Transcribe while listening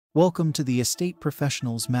Welcome to the Estate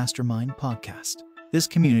Professionals Mastermind podcast. This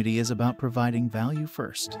community is about providing value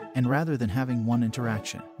first, and rather than having one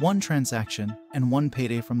interaction, one transaction, and one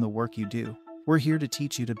payday from the work you do, we're here to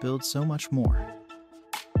teach you to build so much more.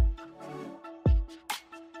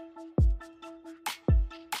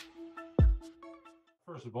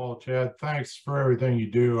 First of all, Chad, thanks for everything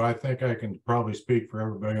you do. I think I can probably speak for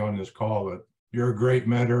everybody on this call, but you're a great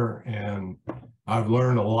mentor, and I've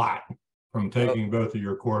learned a lot from taking both of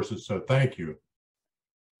your courses, so thank you.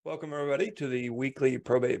 Welcome, everybody, to the weekly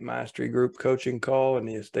Probate Mastery group coaching call and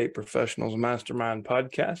the Estate Professionals Mastermind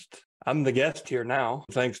podcast. I'm the guest here now,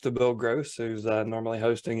 thanks to Bill Gross, who's normally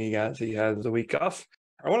hosting you guys. He has the week off.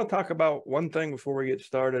 I want to talk about one thing before we get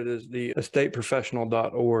started is the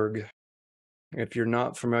estateprofessional.org. If you're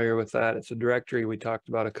not familiar with that, it's a directory we talked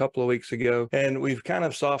about a couple of weeks ago, and we've kind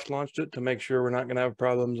of soft launched it to make sure we're not going to have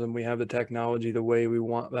problems and we have the technology the way we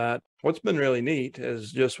want that. What's been really neat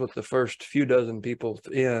is just with the first few dozen people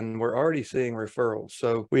in, we're already seeing referrals.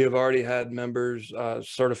 So we have already had members,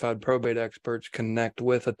 certified probate experts connect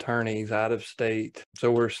with attorneys out of state.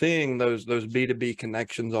 So we're seeing those B2B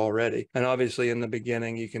connections already. And obviously in the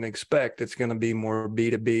beginning, you can expect it's going to be more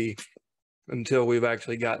B2B until we've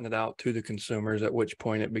actually gotten it out to the consumers, at which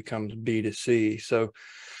point it becomes B2C. So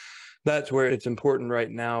that's where it's important right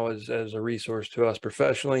now as a resource to us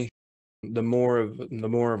professionally. The more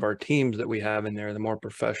of our teams that we have in there, the more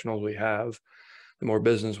professionals we have, the more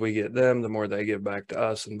business we get them, the more they give back to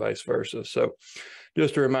us and vice versa. So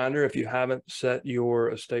just a reminder, if you haven't set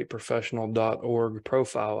your estateprofessional.org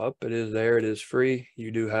profile up, it is there. It is free.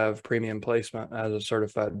 You do have premium placement as a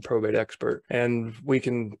certified probate expert. And we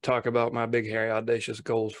can talk about my big, hairy, audacious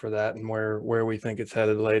goals for that and where we think it's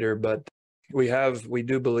headed later. But we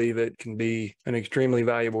do believe it can be an extremely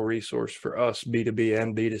valuable resource for us, B2B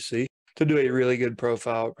and B2C. To do a really good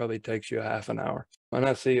profile, it probably takes you a half an hour. And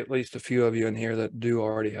I see at least a few of you in here that do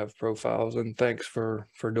already have profiles, and thanks for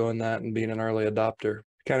doing that and being an early adopter.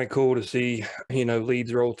 Kind of cool to see,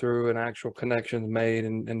 leads roll through and actual connections made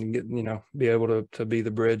and get, be able to be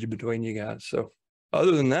the bridge between you guys. So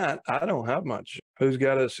other than that, I don't have much. Who's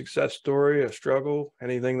got a success story, a struggle,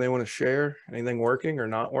 anything they want to share, anything working or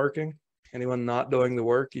not working? Anyone not doing the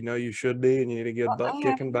work you should be and you need to get butt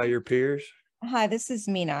kicking by your peers? Hi, this is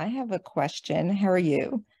Mina. I have a question. How are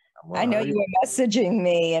you? Well, I know you were messaging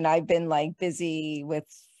me and I've been busy with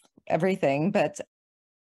everything, but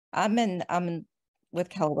I'm with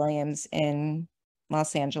Keller Williams in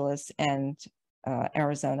Los Angeles and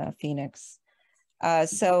Arizona, Phoenix.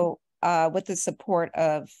 So with the support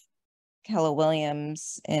of Keller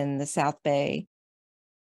Williams in the South Bay,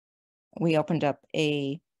 we opened up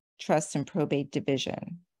a trust and probate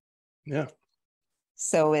division. Yeah.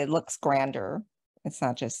 So it looks grander. It's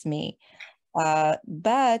not just me. But,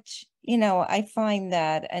 I find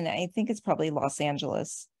that, and I think it's probably Los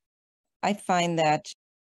Angeles, I find that,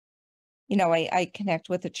 I connect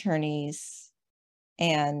with attorneys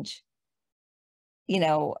and, I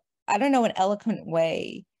don't know, an eloquent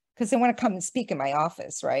way, because they want to come and speak in my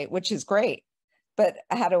office, right? Which is great. But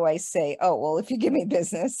how do I say, oh, well, if you give me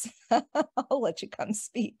business, I'll let you come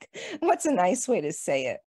speak. What's a nice way to say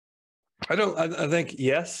it? I think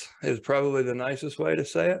yes is probably the nicest way to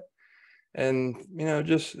say it. And,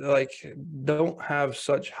 just don't have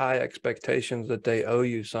such high expectations that they owe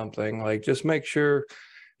you something. Just make sure,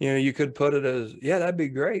 you could put it as, yeah, that'd be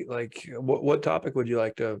great. What topic would you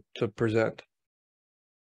like to present?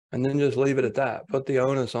 And then just leave it at that. Put the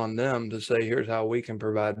onus on them to say, here's how we can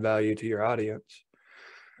provide value to your audience.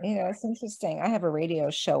 It's interesting. I have a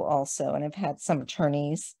radio show also, and I've had some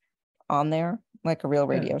attorneys on there, like a real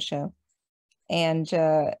radio show. And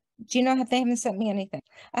do you know, they haven't sent me anything.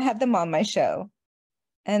 I have them on my show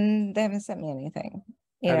and they haven't sent me anything.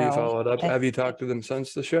 Have you followed up? Have you talked to them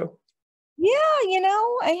since the show? Yeah,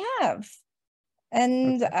 I have.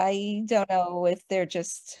 And I don't know if they're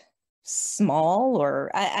just small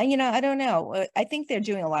or I don't know. I think they're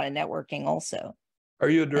doing a lot of networking also. Are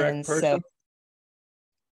you a direct person?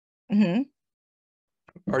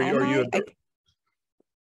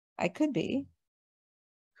 I could be.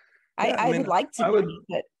 Yeah, I would like to be,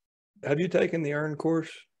 but have you taken the Earn course?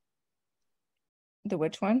 The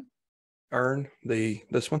which one? Earn,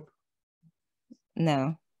 this one?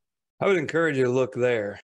 No. I would encourage you to look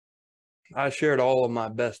there. I shared all of my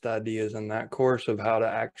best ideas in that course of how to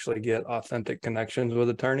actually get authentic connections with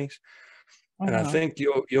attorneys. And I think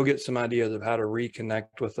you'll get some ideas of how to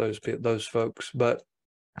reconnect with those folks. But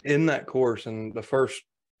in that course, in the first,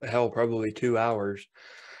 probably 2 hours,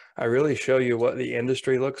 I really show you what the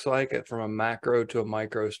industry looks like from a macro to a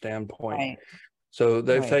micro standpoint. Right. So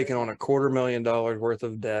they've Right. taken on $250,000 worth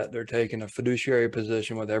of debt. They're taking a fiduciary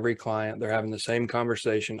position with every client. They're having the same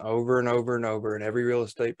conversation over and over and over. And every real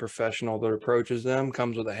estate professional that approaches them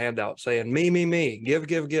comes with a handout saying, me, give.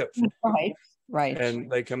 Right. Right. And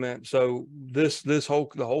they come in. So the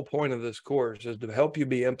whole point of this course is to help you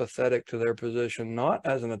be empathetic to their position, not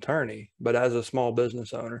as an attorney, but as a small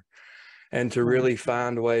business owner, and to really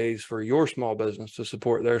find ways for your small business to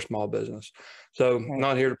support their small business. So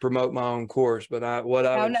not here to promote my own course, but I would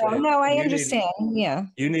say, I understand.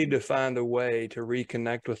 You need to find a way to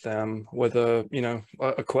reconnect with them with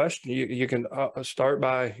a question. You can start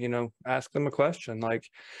by, ask them a question like,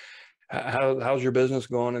 how's your business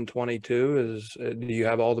going in 22? Do you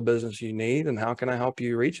have all the business you need? And how can I help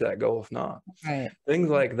you reach that goal? If not, things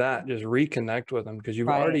like that, just reconnect with them, because you've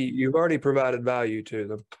already provided value to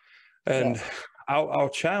them. And I'll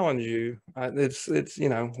challenge you. It's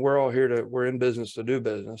we're in business to do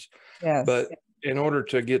business. Yes. But in order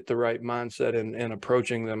to get the right mindset in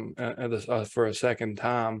approaching them for a second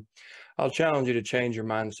time, I'll challenge you to change your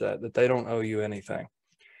mindset that they don't owe you anything.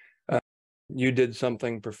 You did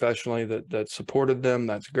something professionally that supported them.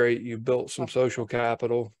 That's great. You built some social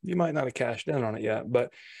capital. You might not have cashed in on it yet,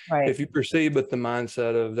 but if you proceed with the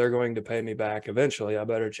mindset of they're going to pay me back eventually, I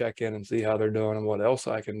better check in and see how they're doing and what else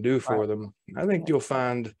I can do for them. I think you'll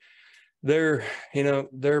find they're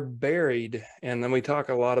buried. And then we talk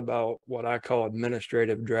a lot about what I call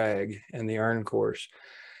administrative drag in the Earn course.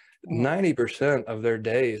 90% of their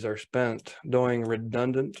days are spent doing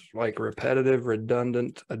repetitive,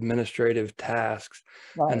 redundant administrative tasks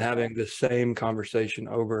and having the same conversation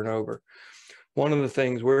over and over. One of the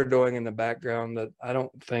things we're doing in the background that I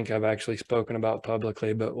don't think I've actually spoken about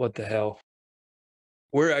publicly, but what the hell?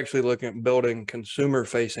 We're actually looking at building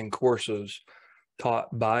consumer-facing courses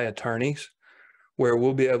taught by attorneys, where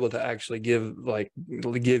we'll be able to actually give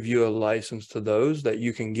you a license to those, that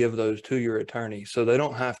you can give those to your attorney. So they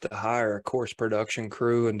don't have to hire a course production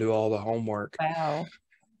crew and do all the homework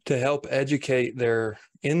to help educate their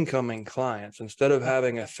incoming clients. Instead of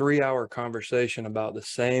having a 3-hour conversation about the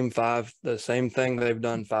same thing they've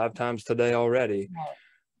done 5 times today already,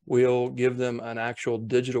 we'll give them an actual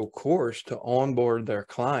digital course to onboard their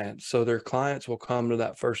clients. So their clients will come to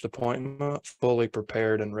that first appointment fully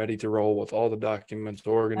prepared and ready to roll with all the documents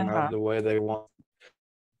organized the way they want.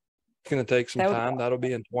 It's going to take some time. That'll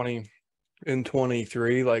be in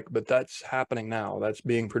 23, but that's happening now. That's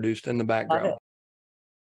being produced in the background.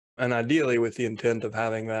 And ideally with the intent of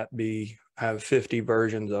having that have 50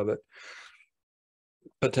 versions of it,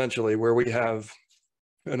 potentially, where we have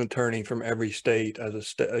an attorney from every state as a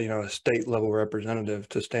state level representative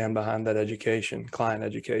to stand behind that education, client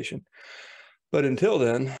education. But until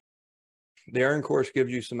then, the Earn course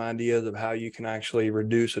gives you some ideas of how you can actually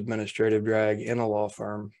reduce administrative drag in a law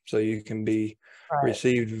firm, so you can be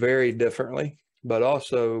received very differently. But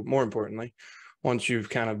also, more importantly, once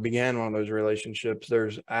you've kind of began one of those relationships,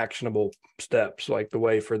 there's actionable steps, like the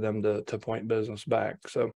way for them to point business back.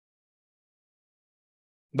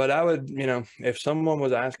 But I would, if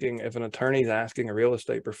an attorney is asking a real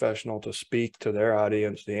estate professional to speak to their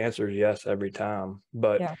audience, the answer is yes every time.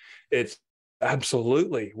 But it's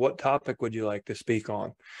absolutely, what topic would you like to speak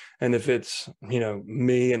on? And if it's,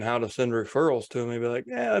 me and how to send referrals to them, they'd be like,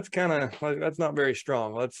 yeah, that's not very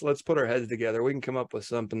strong. Let's put our heads together. We can come up with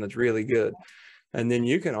something that's really good. And then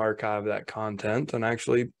you can archive that content and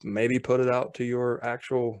actually maybe put it out to your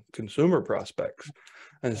actual consumer prospects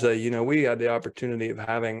and say, we had the opportunity of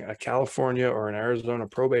having a California or an Arizona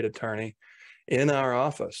probate attorney in our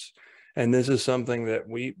office. And this is something that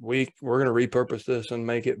we're going to repurpose this and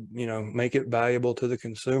make it valuable to the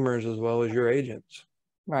consumers as well as your agents.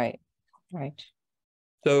 Right.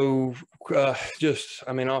 So off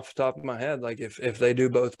the top of my head, if they do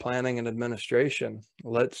both planning and administration,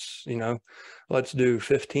 let's do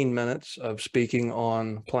 15 minutes of speaking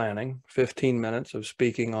on planning, 15 minutes of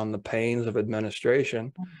speaking on the pains of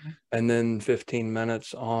administration, and then 15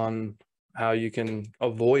 minutes on how you can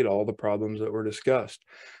avoid all the problems that were discussed.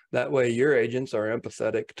 That way your agents are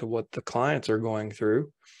empathetic to what the clients are going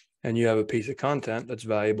through, and you have a piece of content that's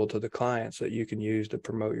valuable to the clients that you can use to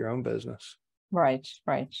promote your own business. Right.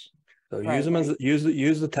 So use them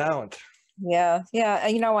use the talent. Yeah.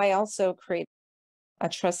 I also create a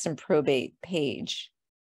trust and probate page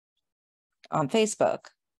on Facebook.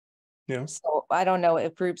 Yeah. So I don't know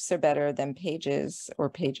if groups are better than pages or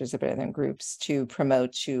pages are better than groups to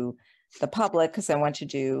promote to the public, because I want to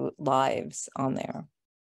do lives on there.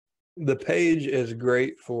 The page is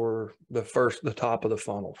great for the top of the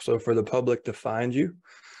funnel. So for the public to find you,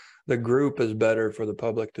 the group is better for the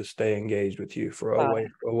public to stay engaged with you, for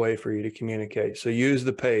a way for you to communicate. So use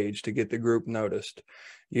the page to get the group noticed.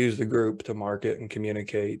 Use the group to market and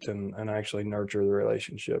communicate and actually nurture the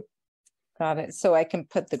relationship. Got it. So I can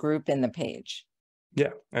put the group in the page.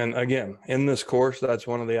 Yeah. And again, in this course, that's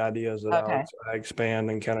one of the ideas that I expand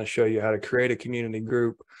and kind of show you how to create a community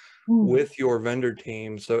group with your vendor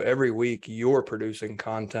team. So every week you're producing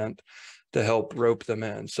content to help rope them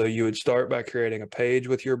in. So you would start by creating a page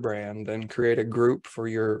with your brand, then create a group for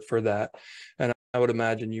that. And I would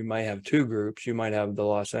imagine you might have two groups. You might have the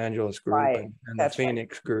Los Angeles group and the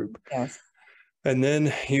Phoenix group. Yes. And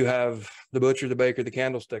then you have the butcher, the baker, the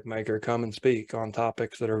candlestick maker come and speak on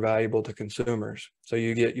topics that are valuable to consumers. So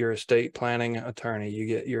you get your estate planning attorney, you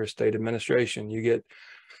get your estate administration, you get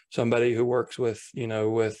somebody who works with,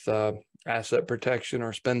 asset protection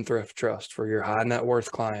or spendthrift trust for your high net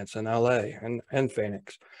worth clients in LA and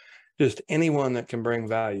Phoenix. Just anyone that can bring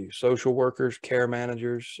value, social workers, care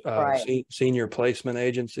managers, senior placement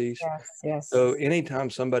agencies. Yes. So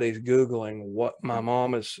anytime somebody's Googling what my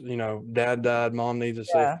mom is, dad died, mom needs a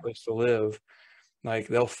safe place to live, like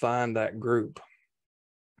they'll find that group,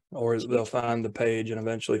 or they'll find the page and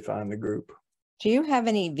eventually find the group. Do you have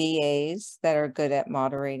any VAs that are good at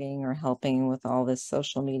moderating or helping with all this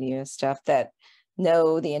social media stuff that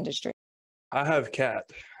know the industry? I have Kat,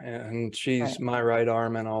 and she's my right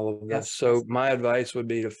arm in all of this. So my advice would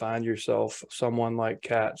be to find yourself someone like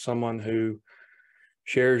Kat, someone who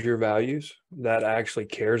shares your values, that actually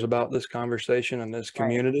cares about this conversation and this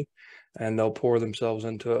community, and they'll pour themselves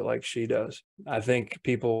into it like she does. I think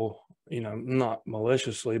people, not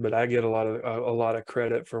maliciously, but I get a lot of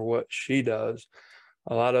credit for what she does.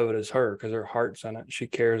 A lot of it is her, because her heart's in it. She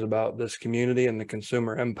cares about this community and the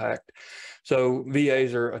consumer impact. So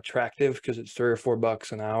VAs are attractive because it's $3 or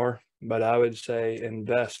 $4 an hour. But I would say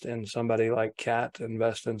invest in somebody like Kat,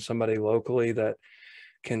 invest in somebody locally that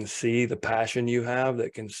can see the passion you have,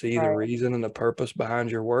 that can see the reason and the purpose behind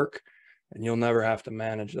your work, and you'll never have to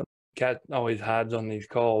manage them. Kat always hides on these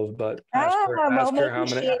calls, but ask her how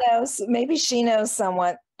many. Maybe she knows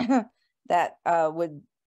someone that would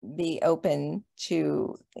be open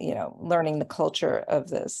to learning the culture of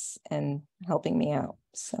this and helping me out.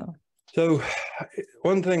 So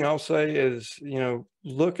one thing I'll say is,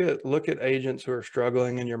 look at agents who are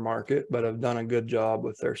struggling in your market but have done a good job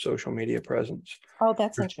with their social media presence. Oh,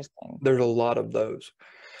 that's interesting. There's a lot of those.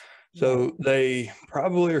 So they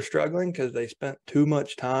probably are struggling because they spent too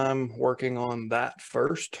much time working on that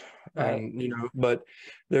first. And, but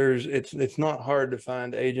it's not hard to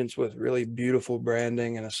find agents with really beautiful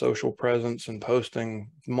branding and a social presence and posting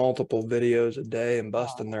multiple videos a day and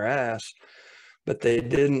busting their ass, but they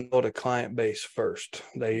didn't build a client base first.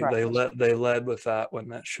 They led with that when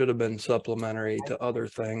that should have been supplementary to other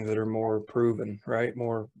things that are more proven, right?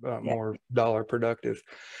 More dollar productive.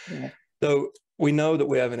 Yeah. So we know that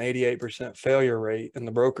we have an 88% failure rate in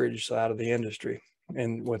the brokerage side of the industry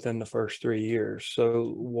within the first 3 years.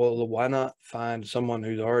 So, why not find someone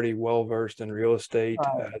who's already well-versed in real estate,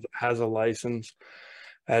 has a license,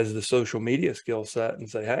 has the social media skill set, and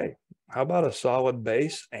say, hey, how about a solid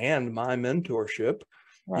base and my mentorship?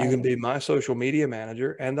 You can be my social media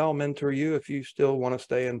manager, and I'll mentor you if you still want to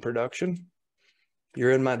stay in production.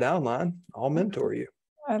 You're in my downline. I'll mentor you.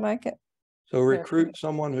 I like it. So recruit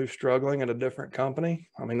someone who's struggling at a different company.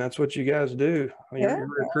 I mean, that's what you guys do. I mean, you're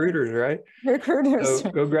recruiters, right? Recruiters.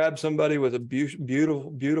 So go grab somebody with a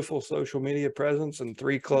beautiful social media presence and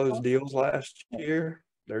 3 closed deals last year.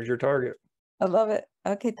 There's your target. I love it.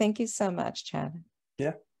 Okay. Thank you so much, Chad.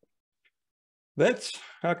 Yeah. Vince,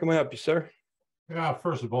 how can we help you, sir? Yeah,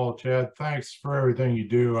 first of all, Chad, thanks for everything you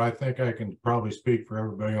do. I think I can probably speak for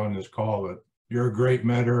everybody on this call that you're a great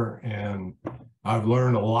mentor, and I've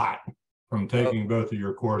learned a lot from taking both of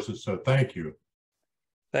your courses. So thank you.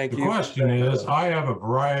 Thank you. The question is, I have a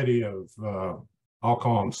variety of, I'll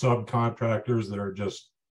call them subcontractors that are just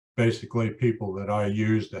basically people that I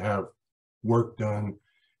use to have work done,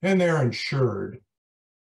 and they're insured.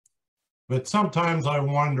 But sometimes I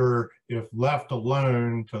wonder if left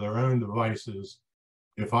alone to their own devices,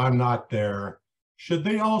 if I'm not there, should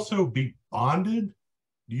they also be bonded?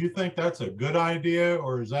 Do you think that's a good idea,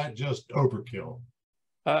 or is that just overkill?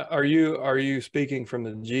 Are you speaking from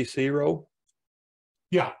the GC role?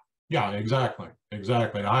 Yeah, exactly.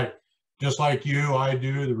 I, just like you, I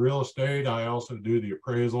do the real estate. I also do the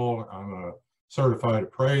appraisal. I'm a certified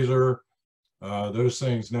appraiser. Those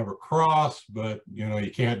things never cross, but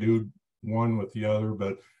you can't do one with the other.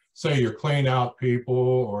 But say you're clean out people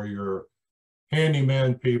or your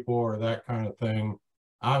handyman people or that kind of thing.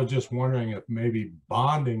 I was just wondering if maybe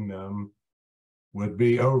bonding them would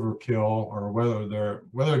be overkill, or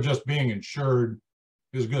whether just being insured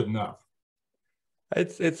is good enough.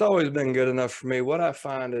 It's always been good enough for me. What I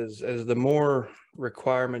find is the more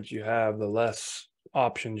requirements you have, the less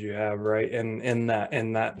options you have, right? In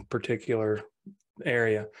that particular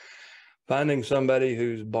area. Finding somebody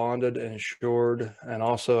who's bonded, insured, and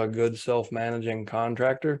also a good self-managing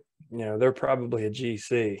contractor, they're probably a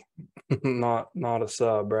GC, not a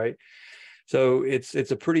sub, right? So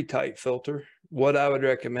it's a pretty tight filter. What I would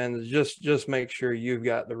recommend is just make sure you've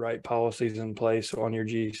got the right policies in place on your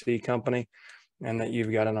GC company, and that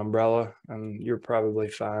you've got an umbrella, and you're probably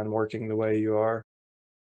fine working the way you are.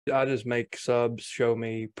 I just make subs show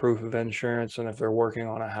me proof of insurance, and if they're working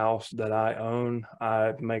on a house that I own,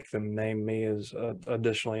 I make them name me as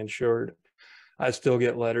additionally insured. I still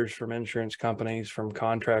get letters from insurance companies, from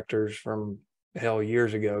contractors from hell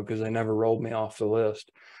years ago, because they never rolled me off the list.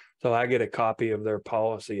 So I get a copy of their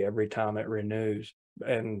policy every time it renews.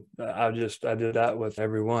 And I did that with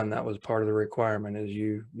everyone. That was part of the requirement, is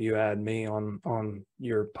you add me on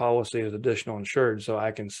your policy as additional insured, so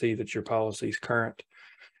I can see that your policy is current.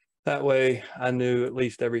 That way I knew at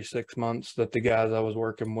least every 6 months that the guys I was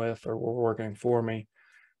working with or were working for me,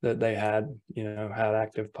 that they had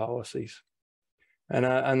active policies. And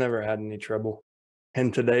I never had any trouble.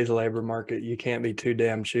 In today's labor market, you can't be too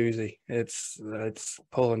damn choosy. It's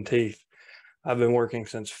pulling teeth. I've been working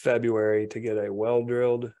since February to get a well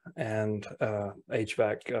drilled and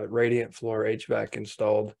HVAC, radiant floor HVAC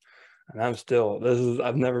installed. And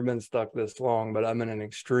I've never been stuck this long, but I'm in an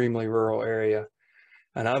extremely rural area.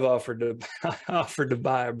 And I've offered to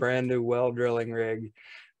buy a brand new well drilling rig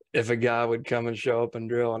if a guy would come and show up and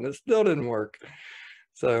drill, and it still didn't work.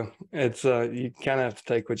 So it's you kind of have to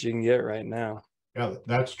take what you can get right now. Yeah,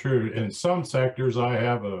 that's true. In some sectors, I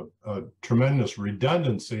have a tremendous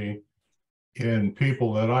redundancy in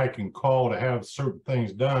people that I can call to have certain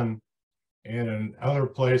things done. And in other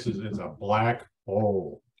places, it's a black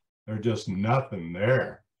hole. There's just nothing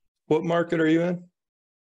there. What market are you in?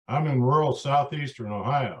 I'm in rural southeastern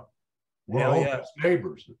Ohio. We're all just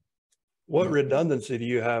neighbors. What redundancy do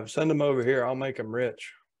you have? Send them over here. I'll make them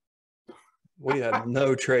rich. We have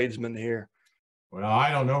no tradesmen here. Well,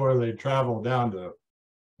 I don't know where they travel down to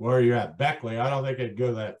where you're at, Beckley. I don't think they'd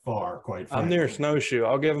go that far, quite frankly. I'm near Snowshoe.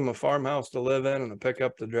 I'll give them a farmhouse to live in and a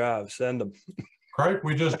pickup to drive. Send them. Craig,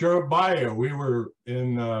 we just drove by you. We were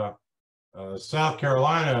in South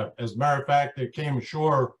Carolina. As a matter of fact, they came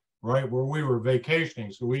ashore right where we were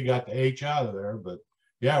vacationing, so we got the H out of there. But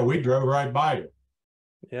yeah, we drove right by you.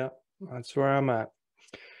 Yeah, that's where I'm at.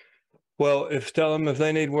 Well, tell them if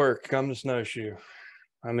they need work, come to Snowshoe.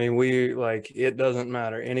 I mean, it doesn't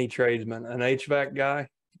matter. Any tradesman, an HVAC guy,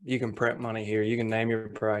 you can print money here. You can name your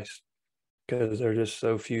price because there's just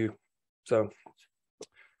so few. So,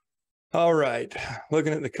 all right.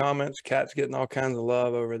 Looking at the comments, Kat's getting all kinds of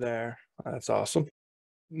love over there. That's awesome.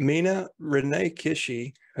 Mina Renee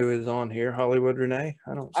Kishi, who is on here, Hollywood Renee.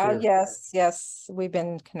 I don't see her. Yes. We've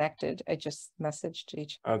been connected. I just messaged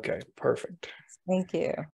each. Okay, perfect. Thank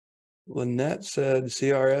you. Lynette said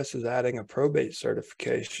CRS is adding a probate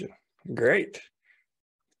certification. Great.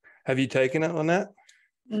 Have you taken it, Lynette?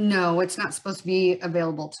 No, it's not supposed to be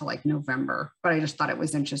available till like November, but I just thought it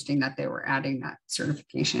was interesting that they were adding that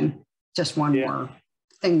certification. Just one more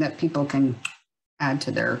thing that people can add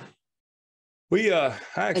to their I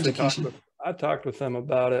actually talked with them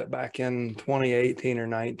about it back in 2018 or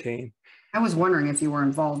 19. I was wondering if you were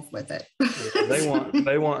involved with it.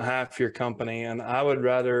 They want half your company, and I would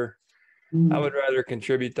rather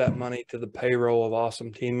contribute that money to the payroll of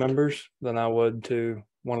awesome team members than I would to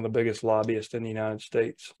one of the biggest lobbyists in the United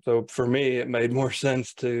States. So for me, it made more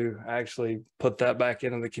sense to actually put that back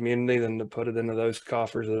into the community than to put it into those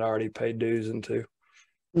coffers that I already paid dues into.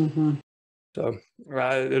 Mm-hmm. So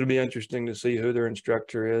it'll be interesting to see who their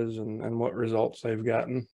instructor is and what results they've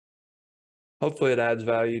gotten. Hopefully it adds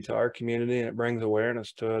value to our community and it brings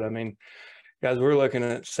awareness to it. I mean, guys, we're looking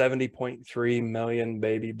at 70.3 million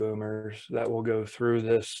baby boomers that will go through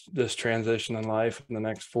this transition in life in the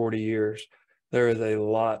next 40 years. There is a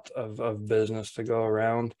lot of business to go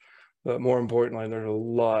around, but more importantly, there's a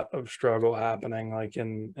lot of struggle happening like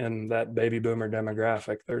in that baby boomer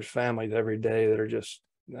demographic. There's families every day that are just,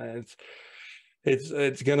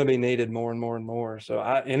 it's going to be needed more and more and more. So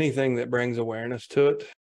anything that brings awareness to it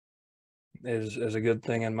is a good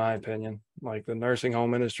thing in my opinion. Like the nursing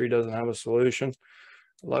home industry doesn't have a solution.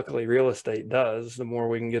 Luckily, real estate does. The more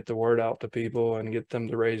we can get the word out to people and get them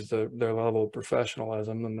to raise their level of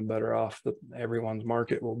professionalism, then the better off that everyone's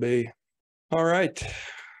market will be. All right.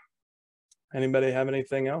 Anybody have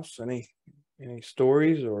anything else? Any Any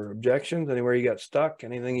stories or objections? Anywhere you got stuck?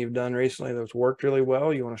 Anything you've done recently that's worked really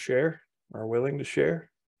well you want to share or are willing to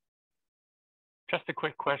share? Just a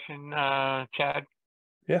quick question, Chad.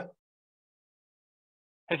 Yeah.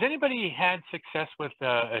 Has anybody had success with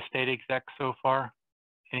EstateExec so far?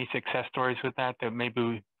 Any success stories with that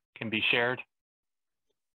maybe can be shared?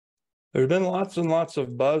 There's been lots and lots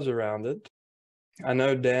of buzz around it. I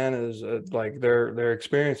know Dan is like they're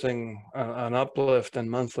experiencing an uplift in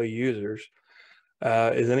monthly users.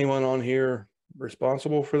 Is anyone on here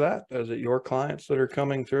responsible for that? Is it your clients that are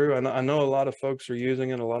coming through? I know a lot of folks are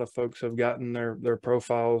using it. A lot of folks have gotten their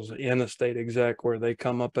profiles in EstateExec where they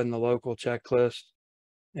come up in the local checklist.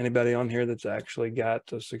 Anybody on here that's actually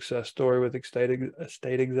got a success story with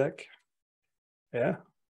EstateExec? Yeah,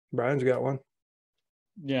 Brian's got one.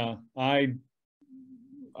 Yeah, I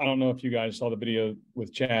don't know if you guys saw the video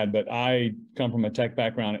with Chad, but I come from a tech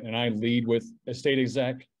background and I lead with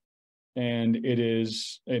EstateExec, and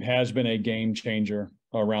it has been a game changer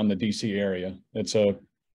around the DC area. It's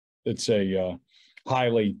a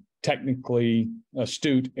highly technically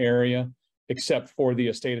astute area, except for the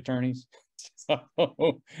estate attorneys.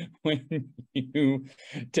 So when you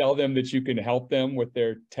tell them that you can help them with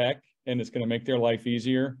their tech and it's going to make their life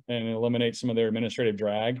easier and eliminate some of their administrative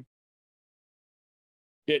drag,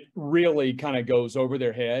 it really kind of goes over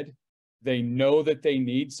their head. They know that they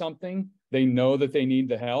need something. They know that they need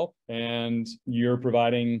the help, and you're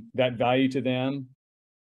providing that value to them.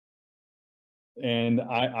 And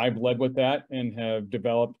I've led with that and have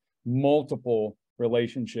developed multiple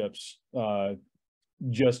relationships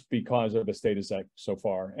just because of EstateExec so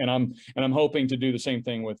far. And I'm hoping to do the same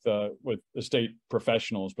thing with estate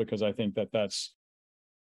professionals, because I think that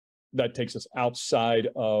takes us outside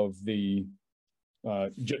of the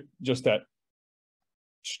just that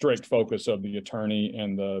strict focus of the attorney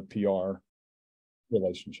and the PR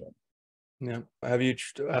relationship. Yeah. Have you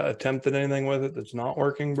attempted anything with it that's not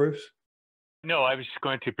working, Bruce? No, I was just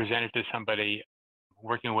going to present it to somebody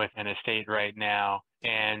working with an estate right now.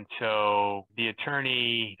 And so the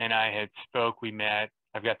attorney and I had spoke, we met,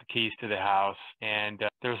 I've got the keys to the house, and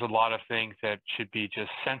there's a lot of things that should be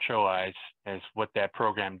just centralized as what that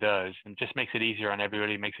program does, and just makes it easier on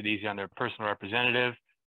everybody, makes it easy on their personal representative,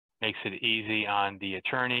 makes it easy on the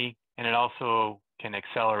attorney, and it also can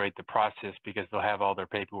accelerate the process because they'll have all their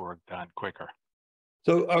paperwork done quicker.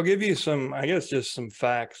 So I'll give you some, I guess, just some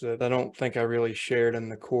facts that I don't think I really shared in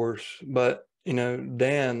the course, but you know,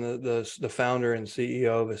 Dan, the founder and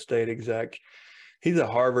CEO of EstateExec, he's a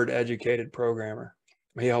Harvard educated programmer.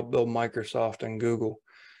 He helped build Microsoft and Google,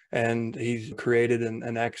 and he's created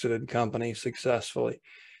and exited companies successfully.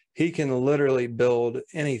 He can literally build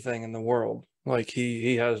anything in the world. Like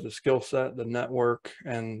he has the skill set, the network,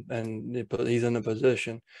 and he's in a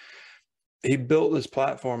position. He built this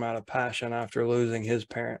platform out of passion after losing his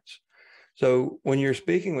parents. So when you're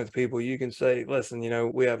speaking with people, you can say, listen, you know,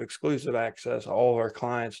 we have exclusive access, all of our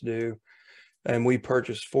clients do, and we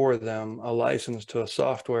purchased for them a license to a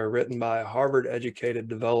software written by a Harvard educated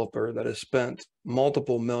developer that has spent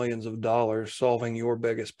multiple millions of dollars solving your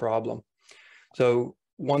biggest problem. So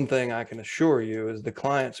one thing I can assure you is the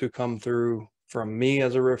clients who come through from me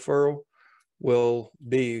as a referral will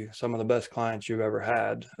be some of the best clients you've ever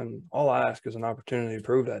had. And all I ask is an opportunity to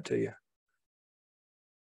prove that to you.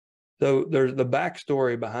 So there's the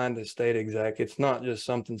backstory behind EstateExec. It's not just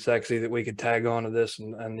something sexy that we could tag onto this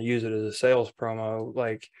and use it as a sales promo.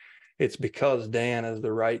 Like, it's because Dan is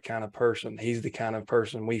the right kind of person. He's the kind of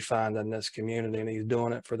person we find in this community, and he's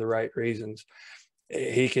doing it for the right reasons.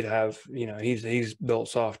 He could have, you know, he's built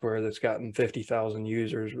software that's gotten 50,000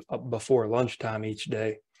 users before lunchtime each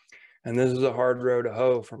day. And this is a hard row to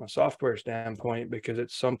hoe from a software standpoint, because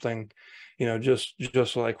it's something, you know, just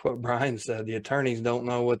like what Brian said, the attorneys don't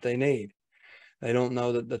know what they need. They don't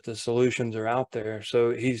know that the solutions are out there. So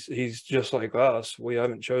he's just like us. We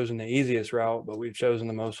haven't chosen the easiest route, but we've chosen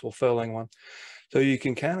the most fulfilling one. So you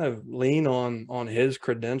can kind of lean on his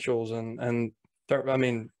credentials and I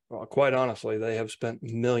mean, quite honestly, they have spent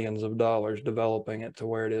millions of dollars developing it to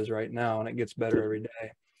where it is right now, and it gets better every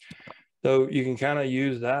day. So you can kind of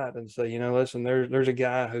use that and say, you know, listen, there's a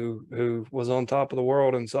guy who was on top of the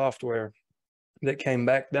world in software that came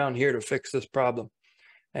back down here to fix this problem,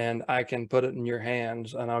 and I can put it in your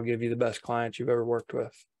hands, and I'll give you the best clients you've ever worked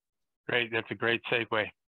with. Great. That's a great segue.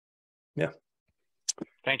 Yeah.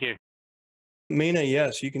 Thank you. Mina,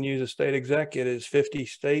 yes, you can use EstateExec. It is 50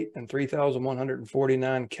 state and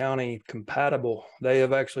 3,149 county compatible. They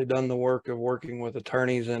have actually done the work of working with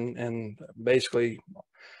attorneys and basically,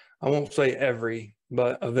 I won't say every,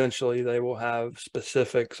 but eventually they will have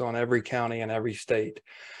specifics on every county and every state.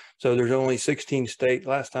 So there's only 16 states,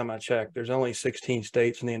 last time I checked, there's only 16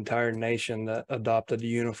 states in the entire nation that adopted the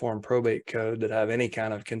uniform probate code that have any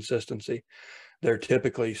kind of consistency. They're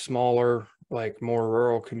typically smaller, like more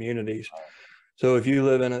rural communities. So if you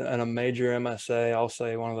live in a major MSA, I'll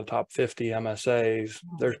say one of the top 50 MSAs,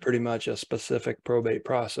 there's pretty much a specific probate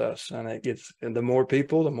process, and the more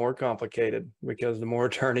people, the more complicated, because the more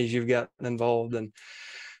attorneys you've got involved, and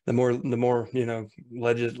the more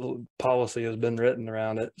policy has been written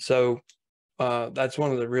around it. So that's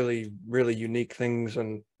one of the really, really unique things,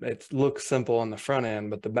 and it looks simple on the front end,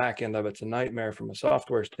 but the back end of it's a nightmare from a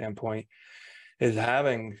software standpoint, is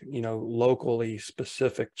having, locally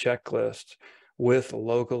specific checklists with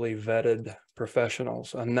locally vetted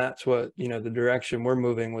professionals. And that's what, the direction we're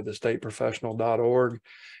moving with estateprofessional.org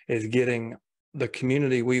is getting the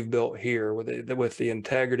community we've built here with the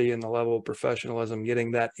integrity and the level of professionalism,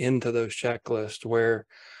 getting that into those checklists where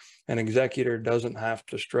an executor doesn't have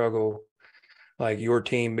to struggle. Like, your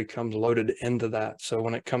team becomes loaded into that. So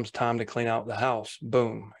when it comes time to clean out the house,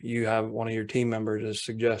 boom, you have one of your team members is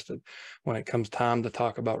suggested. When it comes time to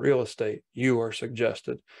talk about real estate, you are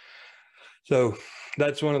suggested. So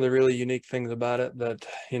that's one of the really unique things about it, that,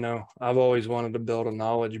 I've always wanted to build a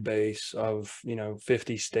knowledge base of,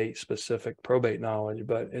 50 state specific probate knowledge,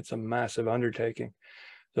 but it's a massive undertaking.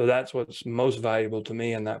 So that's what's most valuable to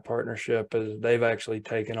me in that partnership, is they've actually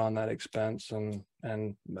taken on that expense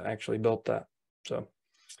and actually built that. So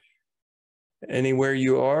anywhere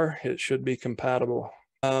you are, it should be compatible.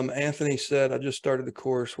 Anthony said, I just started the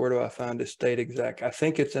course. Where do I find EstateExec? I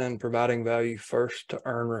think it's in Providing Value First to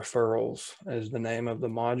Earn Referrals is the name of the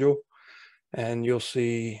module. And you'll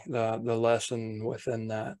see the lesson within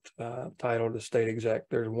that titled EstateExec.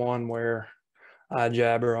 There's one where I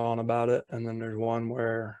jabber on about it, and then there's one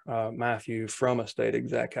where Matthew from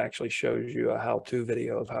EstateExec actually shows you a how-to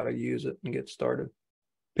video of how to use it and get started.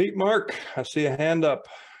 Pete Mark, I see a hand up.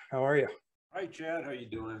 How are you? Hi, Chad. How you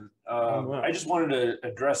doing? I just wanted to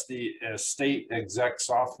address the EstateExec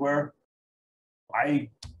software. I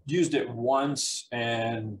used it once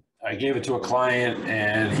and I gave it to a client,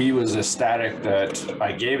 and he was ecstatic that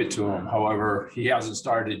I gave it to him. However, he hasn't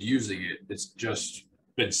started using it. It's just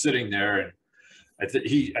been sitting there, and I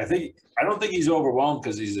don't think he's overwhelmed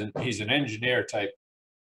because he's an engineer type,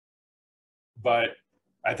 but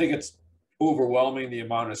I think it's overwhelming the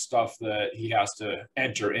amount of stuff that he has to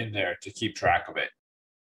enter in there to keep track of it.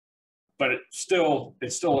 But it's still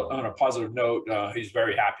on a positive note. He's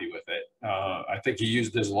very happy with it. I think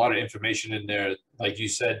there's a lot of information in there. Like you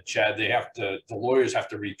said, Chad, the lawyers have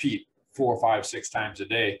to repeat 4, 5, 6 times a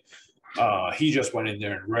day. He just went in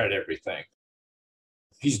there and read everything.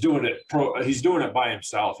 He's doing it by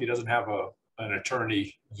himself. He doesn't have an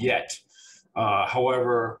attorney yet.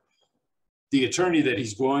 However, the attorney that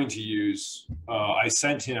he's going to use, I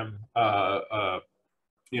sent him, a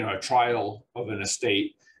trial of an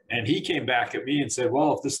estate, and he came back at me and said,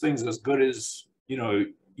 well, if this thing's as good as,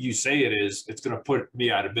 you say it is, it's going to put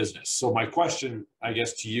me out of business. So my question, I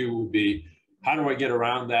guess, to you would be, how do I get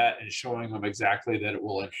around that and showing him exactly that it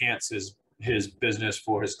will enhance his business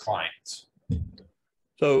for his clients?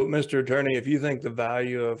 So, Mr. Attorney, if you think the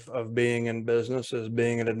value of being in business is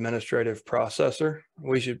being an administrative processor,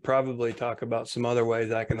 we should probably talk about some other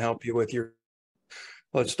ways I can help you with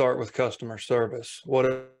let's start with customer service. What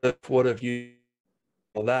if you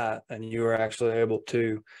do that and you were actually able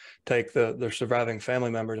to take their surviving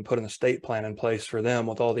family members and put an estate plan in place for them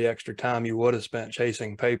with all the extra time you would have spent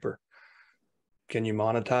chasing paper? Can you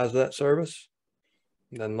monetize that service?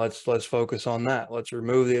 Then let's focus on that. Let's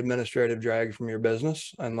remove the administrative drag from your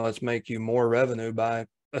business, and let's make you more revenue by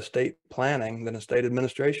estate planning than estate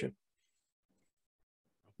administration.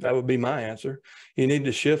 That would be my answer. You need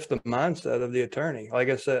to shift the mindset of the attorney. Like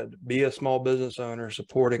I said, be a small business owner,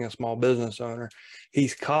 supporting a small business owner.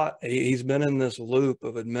 He's been in this loop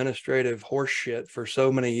of administrative horse shit for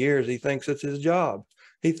so many years. He thinks it's his job.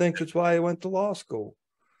 He thinks it's why he went to law school.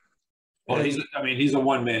 Well, he's a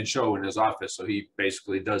one-man show in his office, so he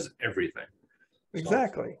basically does everything.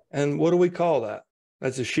 Exactly. And what do we call that?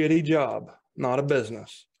 That's a shitty job, not a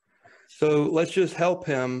business. So let's just help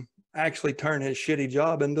him actually turn his shitty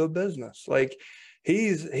job into a business. Like,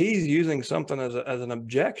 he's using something as an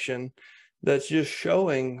objection that's just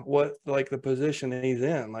showing what, like, the position he's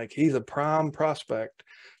in. Like, he's a prime prospect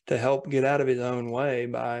to help get out of his own way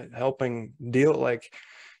by helping deal, like,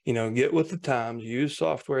 get with the times, use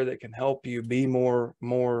software that can help you be use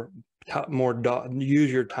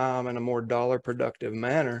your time in a more dollar productive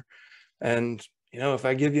manner. And, if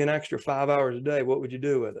I give you an extra 5 hours a day, what would you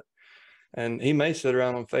do with it? And he may sit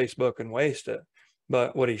around on Facebook and waste it,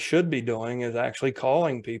 But what he should be doing is actually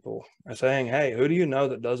calling people and saying, hey, who do you know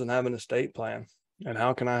that doesn't have an estate plan? And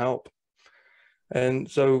how can I help? And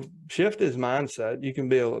so shift his mindset. You can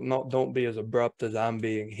be don't be as abrupt as I'm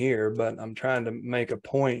being here, but I'm trying to make a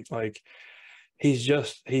point. Like he's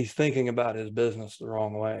thinking about his business the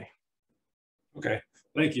wrong way. Okay,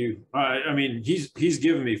 thank you. I mean, he's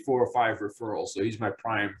given me 4 or 5 referrals, so he's my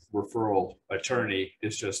prime referral attorney.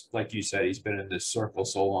 It's just like you said, he's been in this circle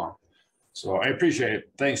so long. So I appreciate it.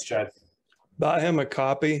 Thanks, Chad. Buy him a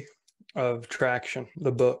copy of Traction,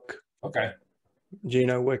 the book. Okay.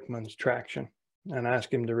 Gino Wickman's Traction, and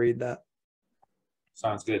ask him to read that.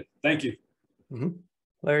 Sounds good. Thank you.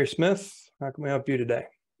 Larry Smith, how can we help you today?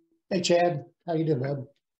 Hey, Chad. How you doing, bud?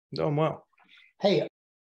 Doing well. Hey, a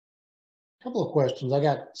couple of questions. I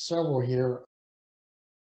got several here.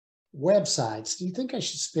 Websites. Do you think I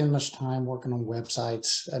should spend much time working on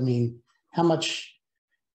websites? I mean, how much?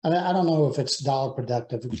 I don't know if it's dollar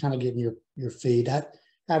productive. I'm kind of getting your feed.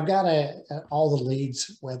 I've got all the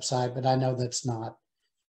leads website, but I know that's not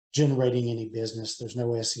generating any business. There's no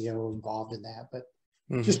SEO involved in that. But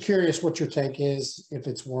just curious what your take is, if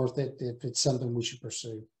it's worth it, if it's something we should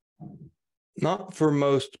pursue. Not for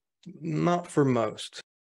most.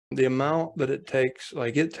 The amount that it takes,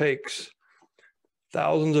 like it takes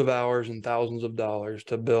thousands of hours and thousands of dollars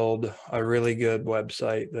to build a really good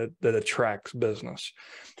website that attracts business.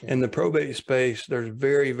 In the probate space, there's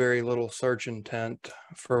very, very little search intent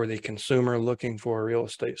for the consumer looking for a real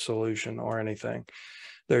estate solution or anything.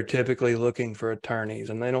 They're typically looking for attorneys,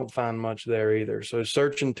 and they don't find much there either. So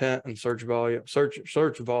search intent and search volume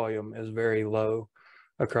is very low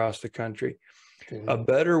across the country. Okay. A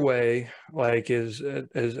better way, like, is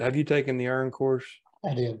have you taken the Earn course?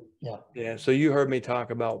 I did, yeah. Yeah, so you heard me talk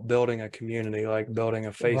about building a community, like building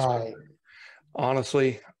a Facebook. Right.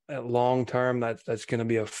 Honestly, at long term, that's going to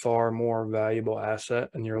be a far more valuable asset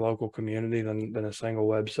in your local community than a single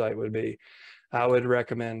website would be. I would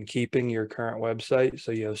recommend keeping your current website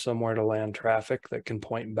so you have somewhere to land traffic that can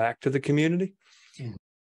point back to the community.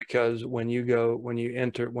 Because if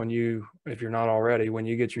you're not already, when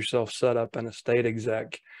you get yourself set up in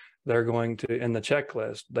EstateExec, they're going to, in the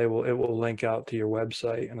checklist, it will link out to your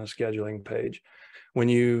website and a scheduling page. When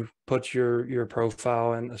you put your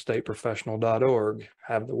profile in estateprofessional.org,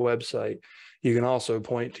 have the website, you can also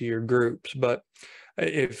point to your groups. But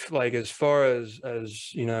if, like, as far as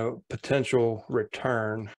you know, potential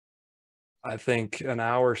return, I think an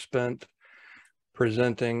hour spent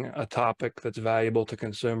presenting a topic that's valuable to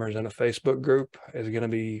consumers in a Facebook group is going to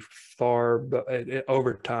be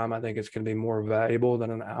over time. I think it's going to be more valuable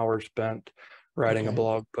than an hour spent writing a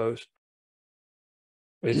blog post.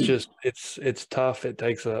 It's just, it's tough. It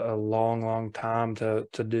takes a long time to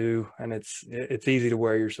do, and it's easy to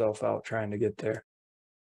wear yourself out trying to get there.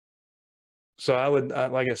 So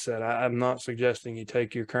like I said, I'm not suggesting you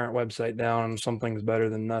take your current website down and something's better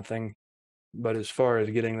than nothing. But as far as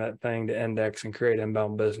getting that thing to index and create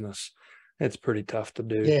inbound business, it's pretty tough to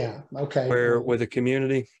do. Yeah. Okay. Where with a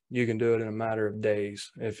community, you can do it in a matter of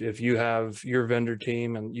days. If you have your vendor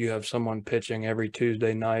team and you have someone pitching every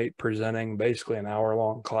Tuesday night, presenting basically an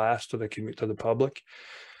hour-long class to the public,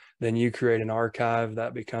 then you create an archive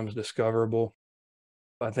that becomes discoverable.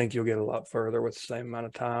 I think you'll get a lot further with the same amount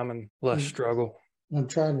of time and less struggle. I'm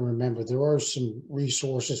trying to remember. There are some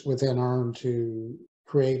resources within Earn to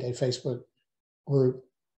create a Facebook group.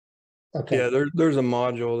 Okay. Yeah, there's a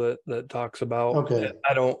module that talks about. Okay.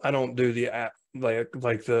 I don't do the app like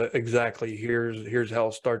the exactly here's how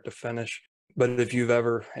start to finish. But if you've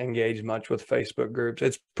ever engaged much with Facebook groups,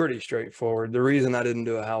 it's pretty straightforward. The reason I didn't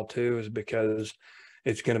do a how-to is because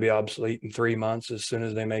it's going to be obsolete in 3 months as soon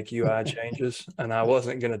as they make UI changes, and I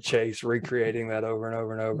wasn't going to chase recreating that over and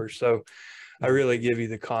over and over. So I really give you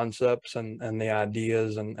the concepts and the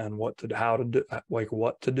ideas and what to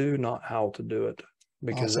do, not how to do it,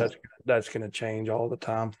 because awesome. That's going to change all the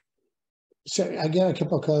time. So I got a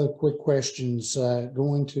couple of other quick questions.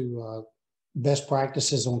 Going to best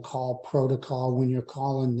practices on call protocol when you're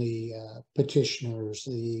calling the petitioners,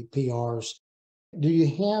 the PRs. Do you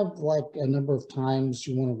have like a number of times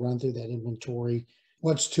you want to run through that inventory?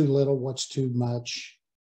 What's too little? What's too much?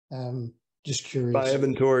 Just curious. By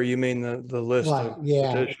inventory, you mean the list of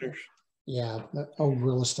petitioners? Yeah, the old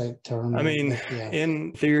real estate term. I mean,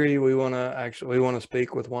 in theory, we want to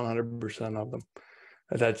speak with 100% of them.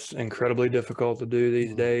 That's incredibly difficult to do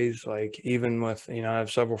these days. Like, even with, I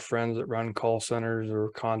have several friends that run call centers or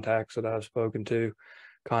contacts that I've spoken to.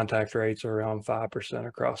 Contact rates are around 5%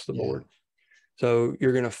 across the board. So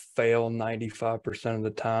you're going to fail 95% of the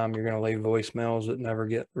time. You're going to leave voicemails that never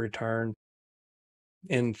get returned.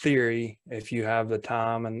 In theory, if you have the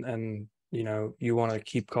time and you want to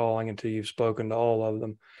keep calling until you've spoken to all of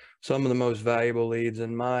them. Some of the most valuable leads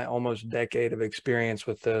in my almost decade of experience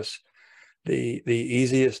with this, the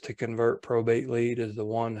easiest to convert probate lead is the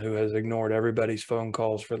one who has ignored everybody's phone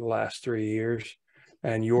calls for the last 3 years,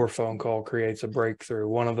 and your phone call creates a breakthrough.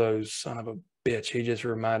 One of those, son of a bitch, he just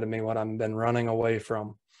reminded me what I've been running away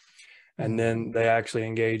from. And then they actually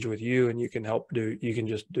engage with you, and you can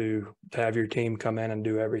have your team come in and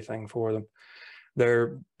do everything for them.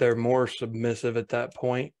 They're more submissive at that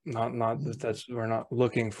point. Not that we're not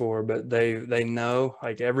looking for, but they know,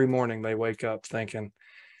 like, every morning they wake up thinking,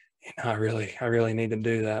 I really need to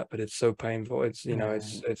do that, but it's so painful. It's,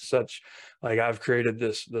 it's such, like, I've created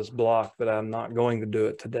this block that I'm not going to do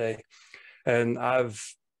it today. And I've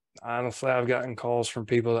gotten calls from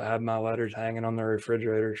people that had my letters hanging on their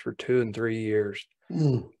refrigerators for 2 and 3 years.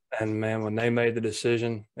 And man, when they made the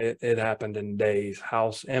decision, it happened in days.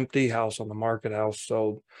 House empty, house on the market, house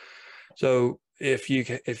sold. So if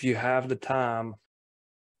you have the time,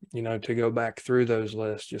 to go back through those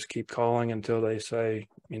lists, just keep calling until they say,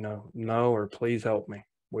 no, or please help me.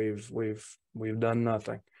 We've done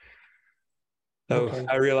nothing. So okay.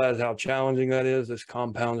 I realize how challenging that is. This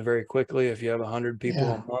compounds very quickly. If you have 100 people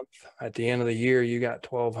a month, at the end of the year, you got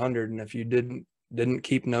 1,200. And if you didn't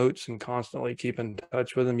keep notes and constantly keep in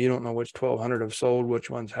touch with them, you don't know which 1,200 have sold, which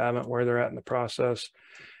ones haven't, where they're at in the process.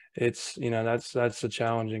 It's, that's a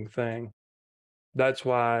challenging thing. That's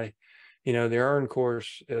why, the Earn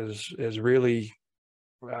course is really,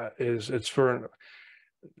 it's for,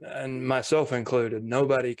 and myself included,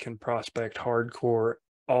 nobody can prospect hardcore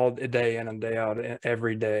all day in and day out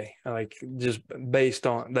every day, like, just based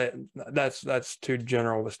on that. That's too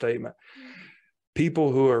general of a statement.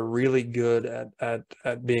 People who are really good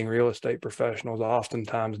at being real estate professionals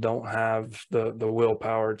oftentimes don't have the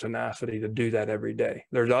willpower, tenacity to do that every day.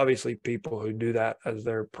 There's obviously people who do that as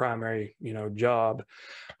their primary, job.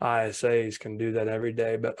 ISAs can do that every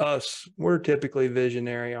day, but we're typically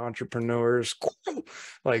visionary entrepreneurs.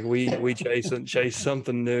 Like we chase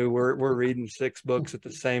something new. We're reading 6 books at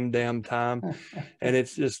the same damn time, and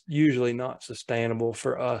it's just usually not sustainable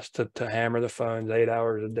for us to hammer the phones 8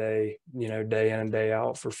 hours a day, day in and day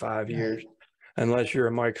out for 5 years. Unless you're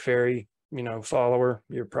a Mike Ferry, follower,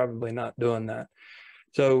 you're probably not doing that.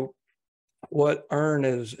 So what Earn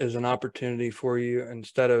is an opportunity for you.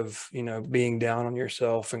 Instead of, being down on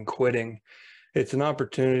yourself and quitting, it's an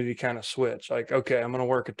opportunity to kind of switch. Like, okay, I'm going to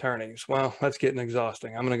work attorneys. Well, that's getting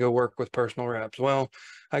exhausting. I'm going to go work with personal reps. Well,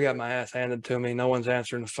 I got my ass handed to me. No one's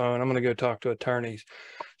answering the phone. I'm going to go talk to attorneys.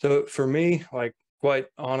 So for me, like, quite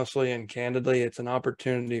honestly and candidly, it's an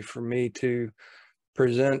opportunity for me to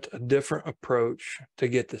present a different approach to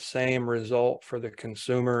get the same result for the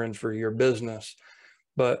consumer and for your business.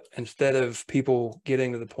 But instead of people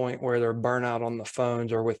getting to the point where they're burnout on the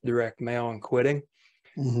phones or with direct mail and quitting,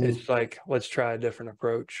 it's like, let's try a different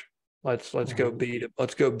approach. Let's go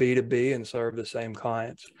B2B and serve the same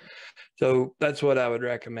clients. So that's what I would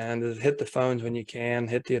recommend, is hit the phones when you can,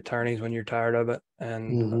 hit the attorneys when you're tired of it,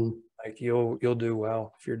 and like you'll do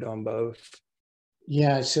well if you're doing both.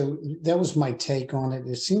 Yeah, so that was my take on it.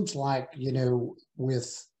 It seems like,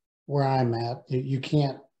 with where I'm at, you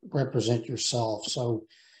can't represent yourself.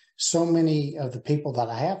 So many of the people that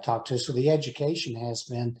I have talked to, so the education has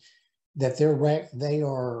been that they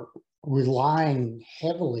are relying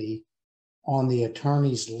heavily on the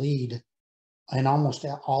attorney's lead and almost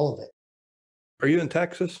all of it. Are you in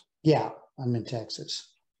Texas? Yeah, I'm in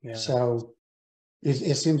Texas. Yeah. So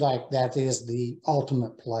it seems like that is the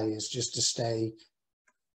ultimate play, is just to stay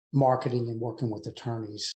marketing and working with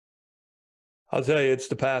attorneys. I'll tell you, it's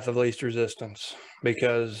the path of least resistance,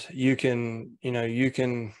 because you can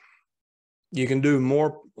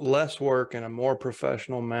do less work in a more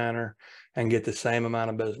professional manner and get the same amount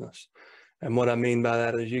of business. And what I mean by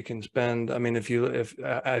that is you can spend, if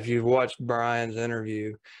you've watched Brian's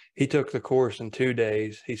interview, he took the course in 2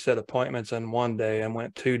 days. He set appointments in 1 day and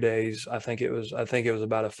went 2 days. I think it was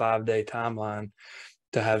about a 5-day timeline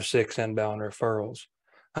to have 6 inbound referrals.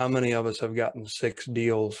 How many of us have gotten 6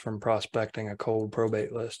 deals from prospecting a cold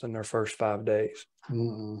probate list in their first 5 days?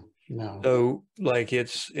 No. So, like,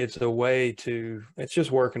 it's a way to, it's just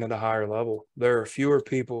working at a higher level. There are fewer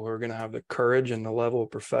people who are going to have the courage and the level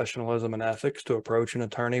of professionalism and ethics to approach an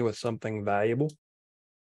attorney with something valuable.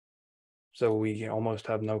 So we almost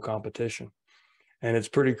have no competition. And it's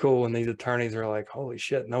pretty cool when these attorneys are like, holy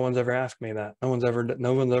shit, no one's ever asked me that. No one's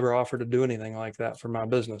ever offered to do anything like that for my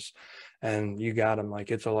business. And you got them. Like,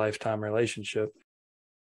 it's a lifetime relationship.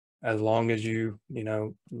 As long as you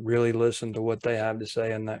really listen to what they have to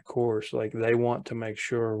say in that course. Like, they want to make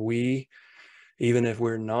sure we even if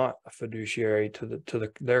we're not a fiduciary to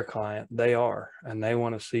their client, they are, and they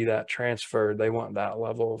want to see that transferred. They want that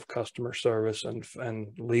level of customer service and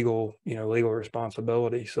legal, legal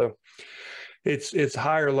responsibility. So it's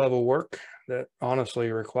higher level work that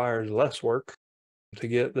honestly requires less work to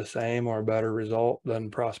get the same or better result than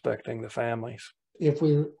prospecting the families. If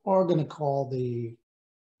we are going to call the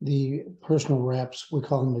personal reps, we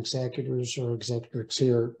call them executors or executors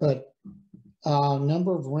here, but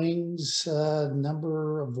number of rings,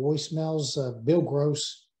 number of voicemails. Bill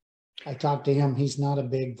Gross, I talked to him. He's not a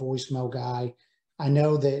big voicemail guy. I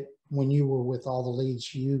know that when you were with all the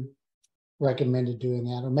leads, you recommended doing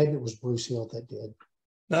that, or maybe it was Bruce Hill that did.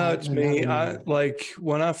 No, it's me. I like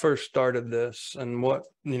when I first started this, and what,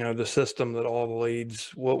 the system that all the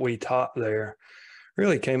leads, what we taught there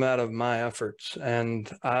really came out of my efforts. And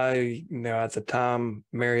I, at the time,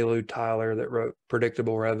 Mary Lou Tyler that wrote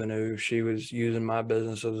Predictable Revenue, she was using my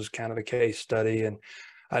business as kind of a case study, and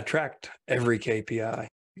I tracked every KPI.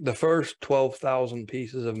 The first 12,000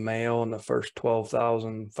 pieces of mail and the first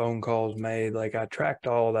 12,000 phone calls made, like I tracked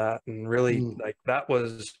all that, and really like that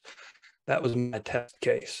was my test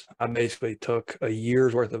case. I basically took a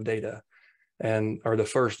year's worth of data or the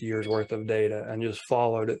first year's worth of data and just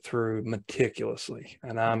followed it through meticulously.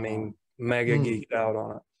 And I mean, mega geeked out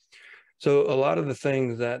on it. So a lot of the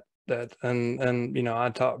things that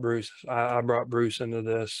I taught Bruce, I brought Bruce into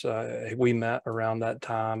this. We met around that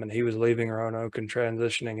time, and he was leaving Roanoke and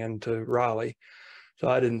transitioning into Raleigh. So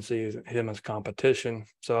I didn't see him as competition.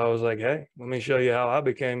 So I was like, hey, let me show you how I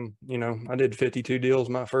became, I did 52 deals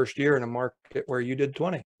my first year in a market where you did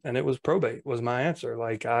 20. And it was probate was my answer.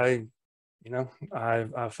 Like I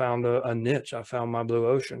found a niche. I found my blue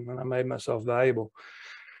ocean, and I made myself valuable.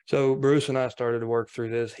 So Bruce and I started to work through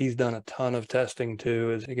this. He's done a ton of testing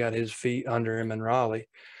too, as he got his feet under him in Raleigh.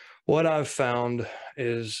 What I've found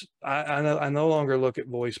is I no longer look at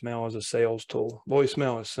voicemail as a sales tool.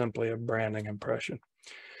 Voicemail is simply a branding impression.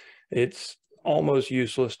 It's almost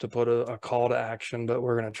useless to put a call to action, but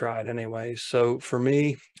we're going to try it anyway. So for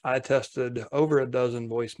me, I tested over a dozen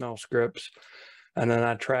voicemail scripts, and then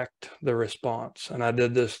I tracked the response. And I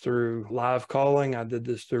did this through live calling. I did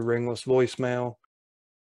this through ringless voicemail.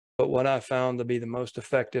 But what I found to be the most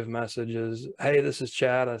effective message is, hey, this is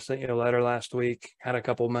Chad. I sent you a letter last week, had a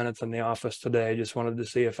couple minutes in the office today. Just wanted to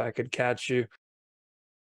see if I could catch you.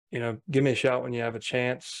 Give me a shout when you have a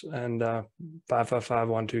chance, and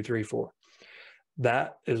 555-1234.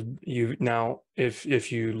 That is you. Now,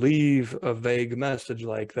 if you leave a vague message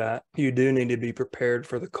like that, you do need to be prepared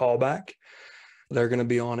for the callback. They're going to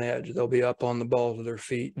be on edge. They'll be up on the balls of their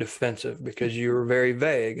feet, defensive, because you were very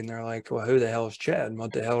vague, and they're like, well, who the hell is Chad?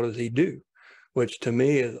 What the hell does he do? Which to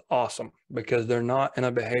me is awesome, because they're not in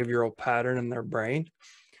a behavioral pattern in their brain.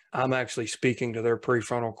 I'm actually speaking to their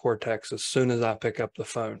prefrontal cortex as soon as I pick up the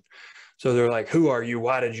phone. So they're like, who are you?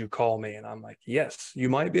 Why did you call me? And I'm like, yes, you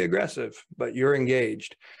might be aggressive, but you're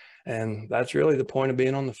engaged. And that's really the point of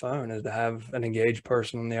being on the phone, is to have an engaged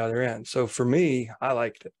person on the other end. So for me, I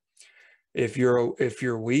liked it. If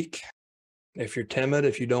you're weak, if you're timid,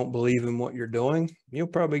 if you don't believe in what you're doing, you'll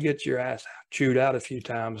probably get your ass chewed out a few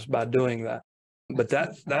times by doing that. But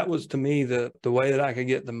that was to me the way that I could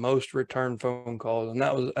get the most return phone calls. And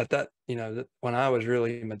that was at that, when I was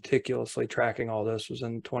really meticulously tracking all this was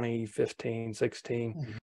in 2015,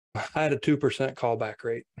 16. I had a 2% callback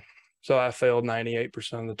rate. So I failed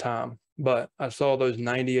 98% of the time. But I saw those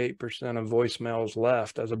 98% of voicemails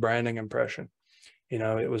left as a branding impression.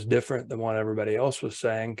 It was different than what everybody else was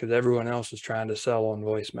saying, because everyone else was trying to sell on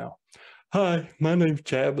voicemail. Hi, my name's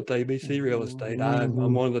Chad with ABC Real Estate.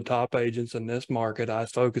 I'm one of the top agents in this market. I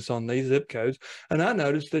focus on these zip codes, and I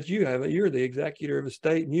noticed that you're the executor of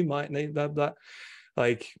estate, and you might need blah blah.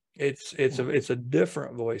 Like it's a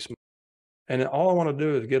different voicemail, and all I want to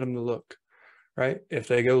do is get them to look. Right? If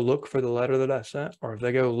they go look for the letter that I sent, or if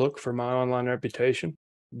they go look for my online reputation,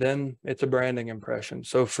 then it's a branding impression.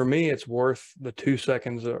 So for me, it's worth the 2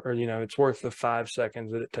 seconds, or it's worth the 5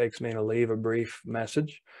 seconds that it takes me to leave a brief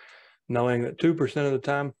message, knowing that 2% of the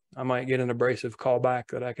time I might get an abrasive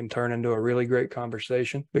callback that I can turn into a really great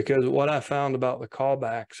conversation. Because what I found about the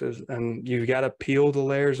callbacks is, and you've got to peel the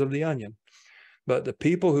layers of the onion, but the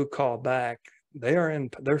people who call back,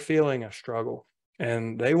 they're feeling a struggle.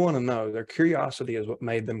 And they want to know. Their curiosity is what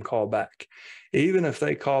made them call back. Even if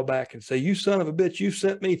they call back and say, you son of a bitch, you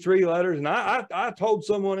sent me 3 letters, and I told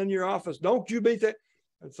someone in your office, don't you beat that.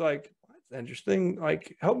 It's like, that's interesting.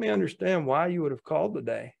 Like, help me understand why you would have called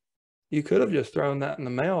today. You could have just thrown that in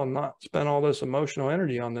the mail and not spent all this emotional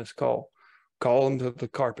energy on this call. Call them to the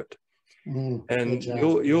carpet. And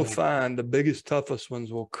you'll find the biggest, toughest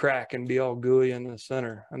ones will crack and be all gooey in the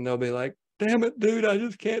center. And they'll be like, damn it, dude, I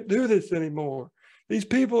just can't do this anymore. These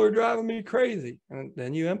people are driving me crazy. And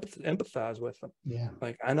then you empathize with them. Yeah.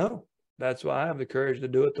 Like, I know. That's why I have the courage to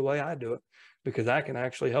do it the way I do it, because I can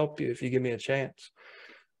actually help you if you give me a chance.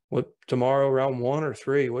 What, tomorrow around 1 or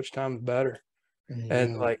 3, which time's better?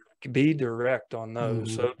 And like, be direct on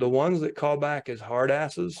those. So the ones that call back as hard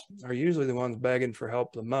asses are usually the ones begging for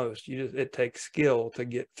help the most. It takes skill to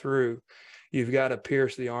get through. You've got to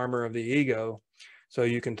pierce the armor of the ego so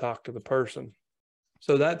you can talk to the person.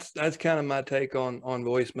 So that's kind of my take on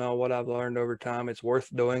voicemail, what I've learned over time. It's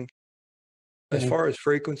worth doing. As far as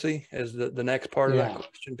frequency is the next part of that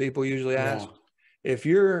question people usually ask. If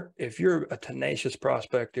you're a tenacious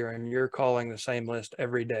prospector and you're calling the same list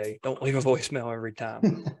every day, don't leave a voicemail every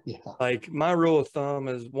time. Like, my rule of thumb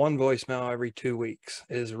is 1 voicemail every 2 weeks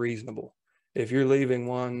is reasonable. If you're leaving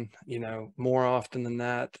one, more often than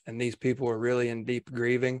that, and these people are really in deep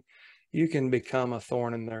grieving, you can become a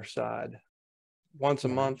thorn in their side. Once a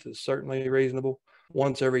month is certainly reasonable.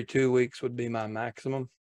 Once every 2 weeks would be my maximum,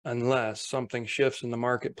 unless something shifts in the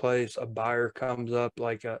marketplace, a buyer comes up,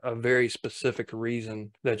 like a very specific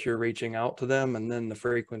reason that you're reaching out to them, and then the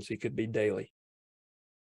frequency could be daily.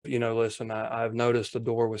 Listen, I've noticed the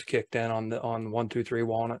door was kicked in on 123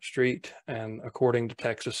 Walnut Street, and according to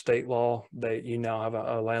Texas state law, you now have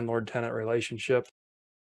a landlord-tenant relationship.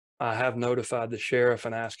 I have notified the sheriff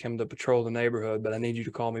and asked him to patrol the neighborhood, but I need you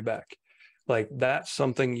to call me back. Like, that's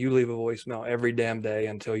something you leave a voicemail every damn day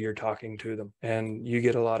until you're talking to them. And you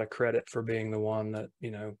get a lot of credit for being the one that,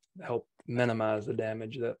 helped minimize the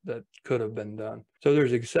damage that could have been done. So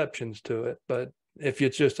there's exceptions to it. But if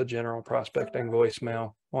it's just a general prospecting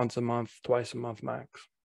voicemail, once a month, twice a month max.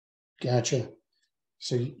 Gotcha.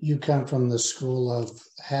 So you come from the school of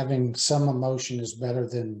having some emotion is better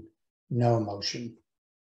than no emotion.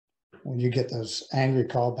 When you get those angry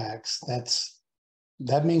callbacks,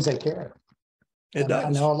 that means they care. It does. I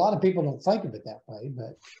know a lot of people don't think of it that way,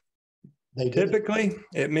 but they do. Typically,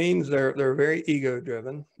 it means they're very ego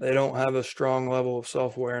driven. They don't have a strong level of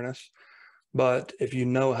self-awareness. But if you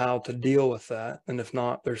know how to deal with that, and if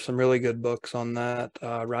not, there's some really good books on that.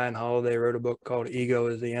 Ryan Holiday wrote a book called Ego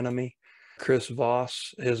is the Enemy. Chris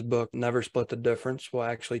Voss, his book, Never Split the Difference, will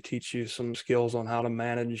actually teach you some skills on how to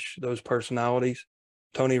manage those personalities.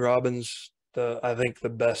 Tony Robbins, I think the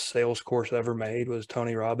best sales course ever made was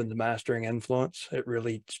Tony Robbins' Mastering Influence.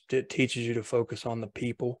 It teaches you to focus on the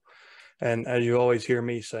people. And as you always hear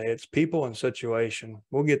me say, it's people and situation.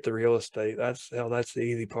 We'll get to real estate. That's the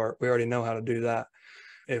easy part. We already know how to do that.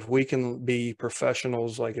 If we can be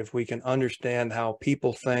professionals, like if we can understand how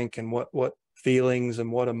people think and what feelings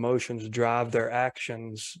and what emotions drive their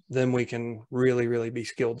actions, then we can really, really be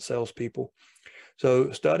skilled salespeople.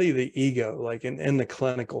 So study the ego, like in the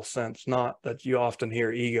clinical sense, not that you often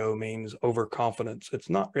hear ego means overconfidence. It's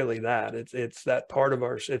not really that. It's that part of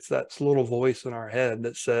it's that little voice in our head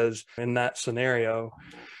that says, in that scenario,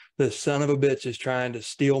 this son of a bitch is trying to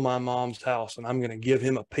steal my mom's house and I'm going to give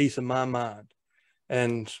him a piece of my mind.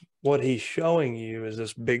 And what he's showing you is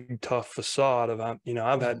this big, tough facade of,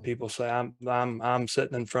 I've had people say, I'm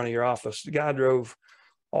sitting in front of your office. The guy drove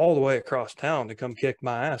all the way across town to come kick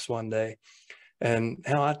my ass one day. And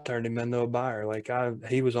hell, I turned him into a buyer. Like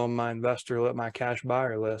he was on my my cash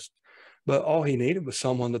buyer list, but all he needed was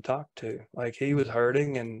someone to talk to. Like, he was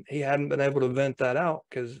hurting and he hadn't been able to vent that out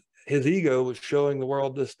because his ego was showing the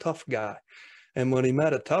world this tough guy. And when he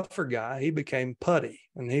met a tougher guy, he became putty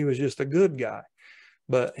and he was just a good guy.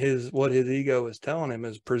 But what his ego is telling him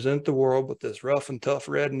is present the world with this rough and tough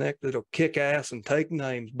redneck that'll kick ass and take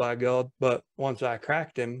names, by God. But once I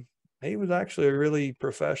cracked him, he was actually a really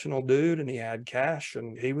professional dude and he had cash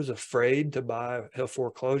and he was afraid to buy a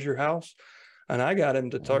foreclosure house. And I got him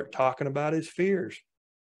to start talking about his fears.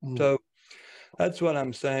 So that's what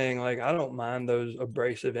I'm saying. Like, I don't mind those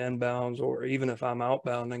abrasive inbounds, or even if I'm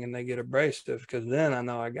outbounding and they get abrasive, because then I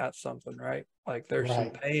know I got something, right? Like, there's some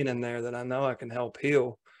pain in there that I know I can help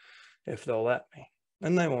heal if they'll let me.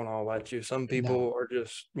 And they won't all let you. Some people are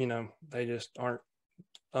just, they just aren't.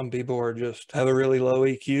 Some people are just have a really low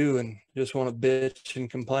EQ and just want to bitch and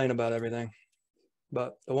complain about everything.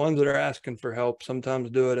 But the ones that are asking for help sometimes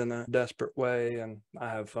do it in a desperate way, and I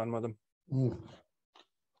have fun with them.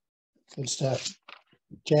 Good stuff.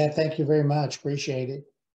 Chad, thank you very much. Appreciate it.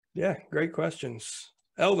 Yeah, great questions.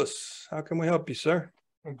 Elvis, how can we help you, sir?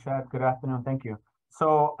 Hey, Chad. Good afternoon. Thank you.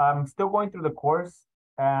 So I'm still going through the course,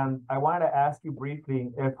 and I wanted to ask you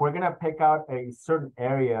briefly, if we're going to pick out a certain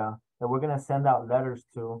area that we're going to send out letters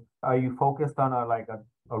to, are you focused on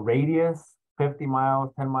a radius, 50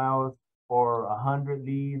 miles, 10 miles, or 100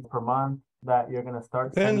 leads per month that you're going to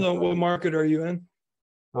start? Depends on what market are you in?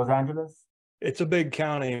 Los Angeles. It's a big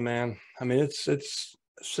county, man. I mean, it's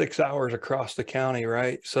 6 hours across the county,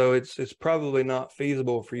 right? So it's probably not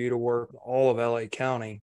feasible for you to work all of LA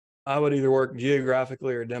County. I would either work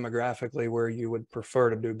geographically or demographically where you would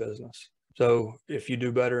prefer to do business. So if you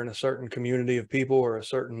do better in a certain community of people or a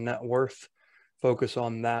certain net worth, focus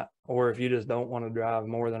on that. Or if you just don't want to drive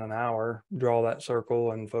more than an hour, draw that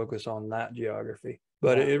circle and focus on that geography.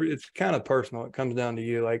 But it's kind of personal. It comes down to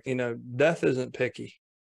you. Like, death isn't picky.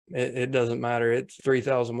 It doesn't matter. It's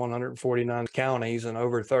 3,149 counties and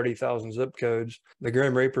over 30,000 zip codes. The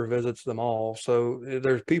Grim Reaper visits them all. So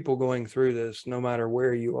there's people going through this no matter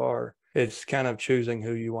where you are. It's kind of choosing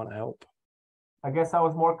who you want to help. I guess I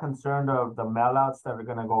was more concerned of the mailouts that are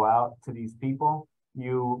going to go out to these people.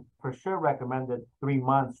 You for sure recommended 3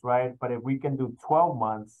 months, right? But if we can do 12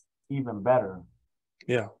 months, even better.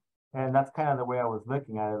 Yeah. And that's kind of the way I was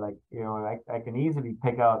looking at it. Like, I can easily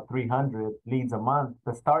pick out 300 leads a month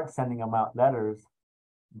to start sending them out letters.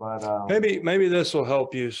 But maybe this will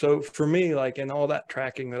help you. So for me, like in all that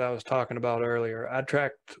tracking that I was talking about earlier, I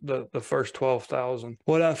tracked the first 12,000.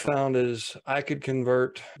 What I found is I could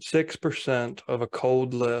convert 6% of a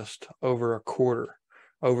cold list over a quarter,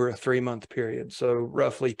 over a 3-month period. So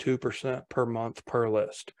roughly 2% per month per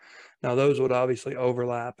list. Now, those would obviously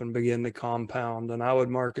overlap and begin to compound, and I would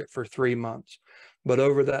market for 3 months. But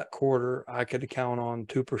over that quarter, I could count on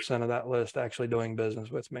 2% of that list actually doing business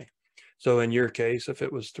with me. So in your case, if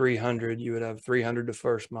it was 300, you would have 300 the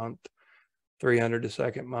first month, 300 the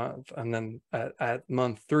second month. And then at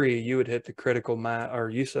month 3, you would hit the critical mass, or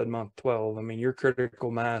you said month 12. I mean, your critical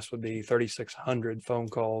mass would be 3,600 phone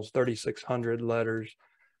calls, 3,600 letters.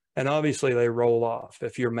 And obviously they roll off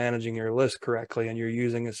if you're managing your list correctly and you're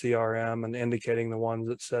using a CRM and indicating the ones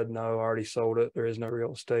that said, no, I already sold it, there is no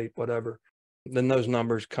real estate, whatever. Then those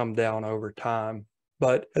numbers come down over time.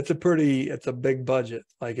 But it's a big budget.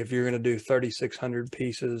 Like if you're going to do 3,600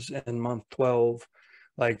 pieces in month 12,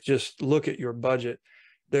 like just look at your budget.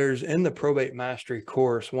 There's in the Probate Mastery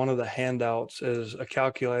course, one of the handouts is a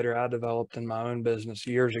calculator I developed in my own business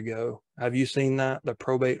years ago. Have you seen that? The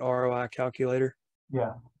Probate ROI calculator?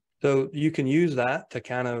 Yeah. So you can use that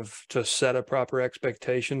to set a proper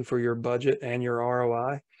expectation for your budget and your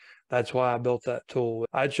ROI. That's why I built that tool.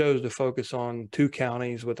 I chose to focus on 2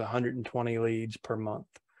 counties with 120 leads per month.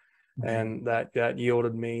 Mm-hmm. And that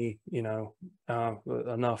yielded me,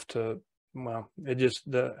 enough to,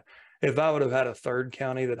 if I would have had a 3rd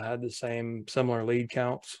county that had the same similar lead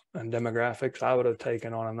counts and demographics, I would have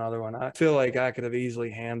taken on another one. I feel like I could have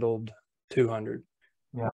easily handled 200.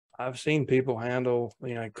 Yeah. I've seen people handle,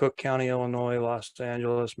 Cook County, Illinois, Los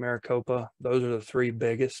Angeles, Maricopa. Those are the 3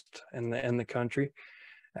 biggest in the country.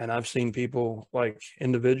 And I've seen people, like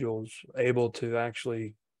individuals, able to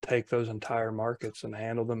actually take those entire markets and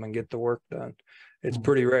handle them and get the work done. It's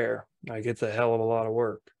pretty rare. Like it's a hell of a lot of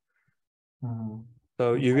work. Mm-hmm.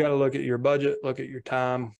 So you've got to look at your budget, look at your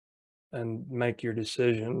time, and make your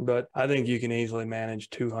decision. But I think you can easily manage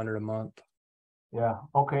 200 a month. Yeah.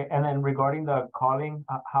 Okay. And then regarding the calling,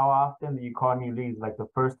 how often do you call new leads? Like the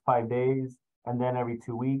first 5 days and then every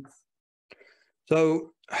 2 weeks?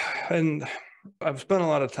 So, and I've spent a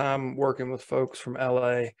lot of time working with folks from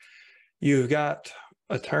LA. You've got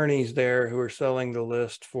attorneys there who are selling the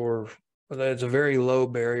list it's a very low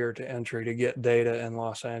barrier to entry to get data in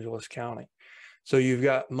Los Angeles County. So you've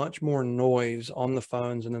got much more noise on the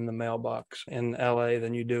phones and in the mailbox in LA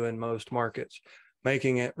than you do in most markets,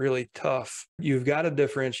 making it really tough. You've got to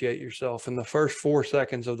differentiate yourself in the first 4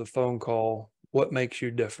 seconds of the phone call. What makes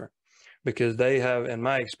you different? Because they have, in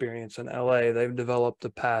my experience in LA, they've developed a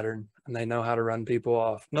pattern and they know how to run people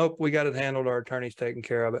off. Nope, we got it handled. Our attorney's taking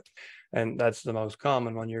care of it. And that's the most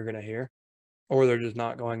common one you're going to hear. Or they're just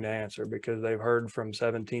not going to answer because they've heard from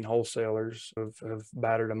 17 wholesalers who have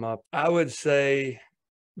battered them up. I would say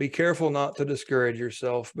be careful not to discourage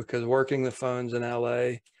yourself because working the phones in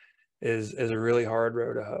LA is a really hard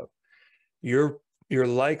road to hoe. You're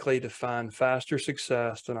likely to find faster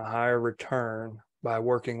success and a higher return by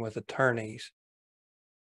working with attorneys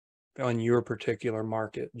on your particular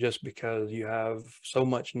market, just because you have so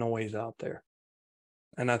much noise out there.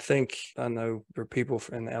 And I know there are people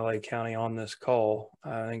in LA County on this call.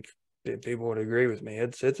 I think people would agree with me.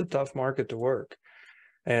 It's a tough market to work.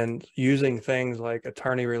 And using things like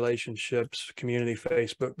attorney relationships, community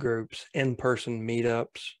Facebook groups, in-person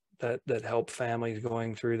meetups that help families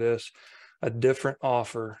going through this, a different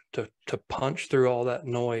offer to punch through all that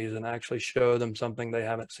noise and actually show them something they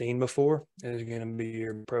haven't seen before is going to be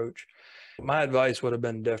your approach. My advice would have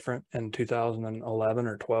been different in 2011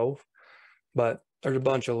 or 12, but there's a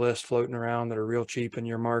bunch of lists floating around that are real cheap in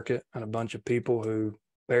your market and a bunch of people who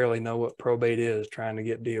barely know what probate is trying to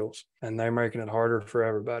get deals, and they're making it harder for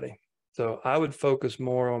everybody. So I would focus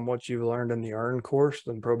more on what you've learned in the Earn course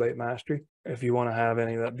than Probate Mastery if you want to have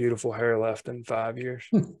any of that beautiful hair left in 5 years.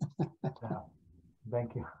 Yeah.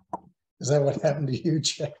 Thank you. Is that what happened to you,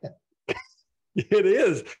 Chad? It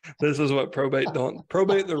is. This is what probate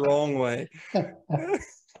the wrong way.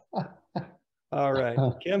 All right.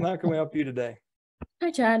 Kim, how can we help you today? Hi,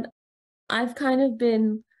 Chad. I've kind of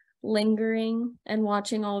been lingering and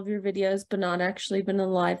watching all of your videos, but not actually been a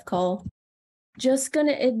live call. Just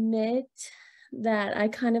gonna admit that I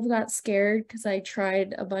kind of got scared because I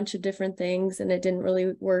tried a bunch of different things and it didn't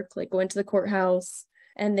really work. Like, went to the courthouse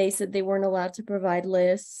and they said they weren't allowed to provide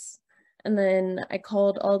lists. And then I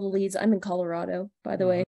called all the leads. I'm in Colorado, by the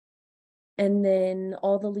way. And then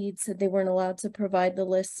all the leads said they weren't allowed to provide the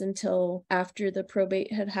lists until after the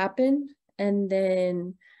probate had happened. And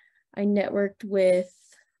then I networked with,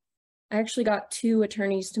 I actually got 2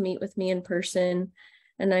 attorneys to meet with me in person,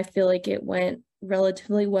 and I feel like it went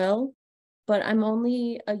relatively well. But I'm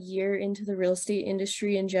only a year into the real estate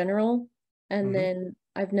industry in general, and then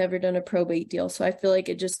I've never done a probate deal. So I feel like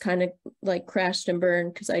it just kind of like crashed and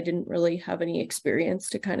burned because I didn't really have any experience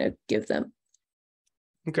to kind of give them.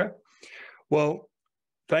 Okay. Well,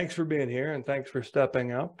 thanks for being here and thanks for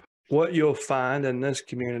stepping up. What you'll find in this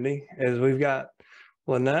community is we've got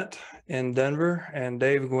Lynette in Denver and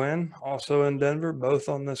Dave Gwynn also in Denver, both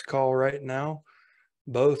on this call right now.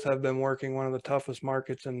 Both have been working one of the toughest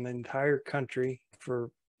markets in the entire country for,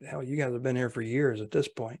 hell, you guys have been here for years at this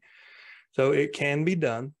point. So it can be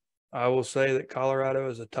done. I will say that Colorado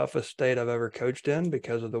is the toughest state I've ever coached in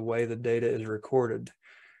because of the way the data is recorded.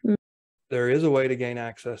 There is a way to gain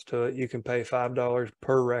access to it. You can pay $5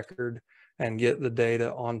 per record and get the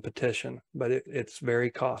data on petition, but it's very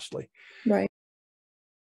costly. Right.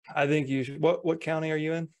 I think you should, what county are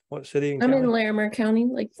you in? What city? I'm in Larimer County,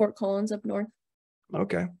 like Fort Collins up north.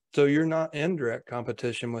 Okay. So you're not in direct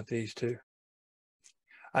competition with these two.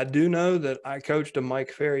 I do know that I coached a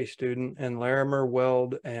Mike Ferry student in Larimer,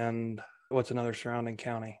 Weld, and what's another surrounding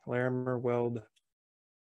county? Larimer, Weld.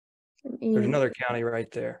 There's another county right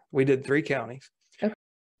there. We did 3 counties. Okay.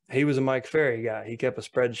 He was a Mike Ferry guy. He kept a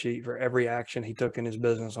spreadsheet for every action he took in his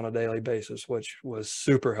business on a daily basis, which was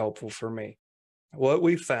super helpful for me. What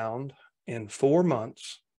we found in 4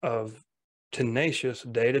 months of tenacious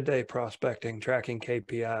day-to-day prospecting, tracking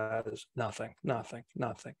KPIs, nothing.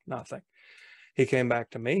 He came back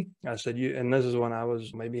to me. I said, and this is when I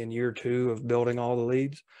was maybe in year 2 of building all the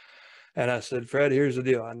leads. And I said, Fred, here's the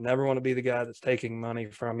deal. I never want to be the guy that's taking money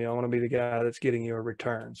from you. I want to be the guy that's getting you a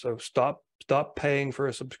return. So stop paying for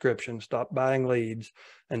a subscription. Stop buying leads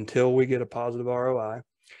until we get a positive ROI.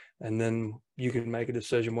 And then you can make a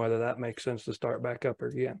decision whether that makes sense to start back up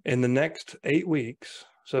again. In the next 8 weeks,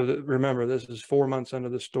 remember, this is 4 months into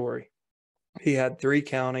the story. He had 3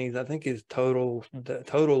 counties. I think his total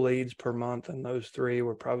leads per month in those 3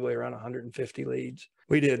 were probably around 150 leads.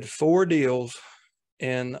 We did 4 deals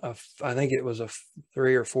in I think it was a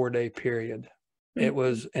 3 or 4 day period. It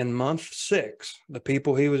was in month 6. The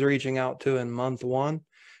people he was reaching out to in month 1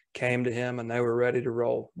 came to him and they were ready to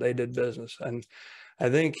roll. They did business. And I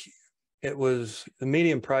think it was the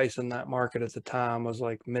median price in that market at the time was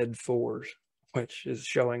like mid 4s, which is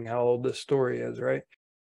showing how old this story is, right?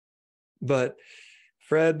 But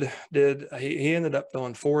Fred he ended up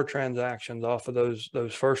doing 4 transactions off of those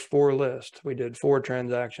first 4 lists. We did 4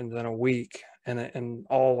 transactions in a week and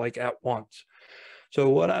all like at once. So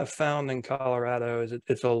what I've found in Colorado is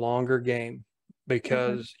it's a longer game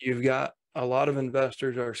because you've got a lot of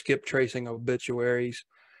investors are skip tracing obituaries.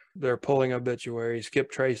 They're pulling obituaries,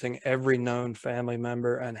 skip tracing every known family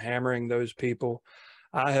member and hammering those people.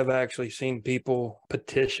 I have actually seen people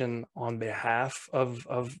petition on behalf of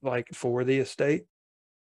like for the estate,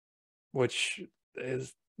 which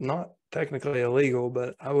is not technically illegal,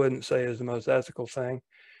 but I wouldn't say is the most ethical thing.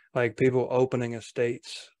 Like people opening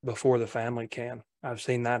estates before the family can. I've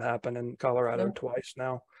seen that happen in Colorado twice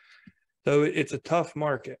now. So it's a tough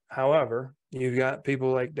market. However, you've got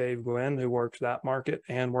people like Dave Gwynn who works that market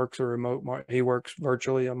and works a remote market. He works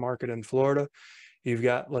virtually a market in Florida. You've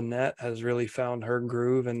got Lynette has really found her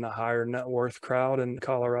groove in the higher net worth crowd in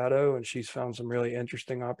Colorado, and she's found some really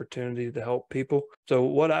interesting opportunities to help people. So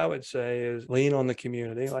what I would say is lean on the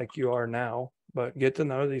community like you are now, but get to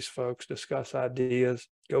know these folks, discuss ideas,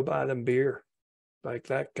 go buy them beer. Like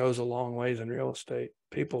that goes a long ways in real estate.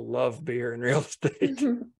 People love beer in real estate.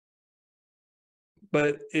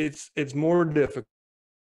 But it's more difficult.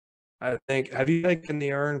 I think, have you taken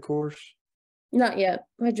the Earn course? Not yet.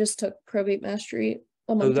 I just took Probate Mastery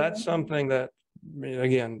a month So that's ago. something that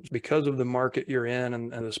again, because of the market you're in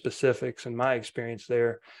and the specifics and my experience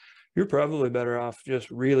there, you're probably better off just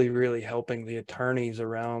really, really helping the attorneys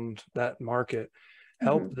around that market,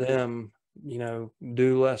 help them, you know,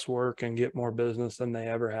 do less work and get more business than they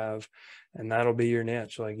ever have. And that'll be your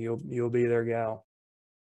niche. Like you'll be their gal.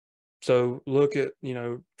 So look at, you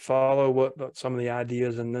know, follow what some of the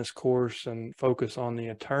ideas in this course and focus on the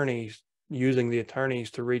attorneys, using the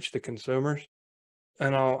attorneys to reach the consumers.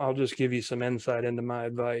 And I'll just give you some insight into my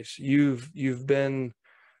advice. You're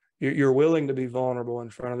willing to be vulnerable in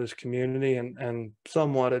front of this community and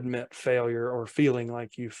somewhat admit failure or feeling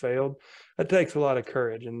like you failed. That takes a lot of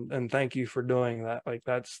courage, and thank you for doing that. Like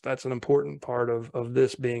that's an important part of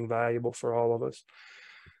this being valuable for all of us.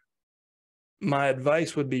 My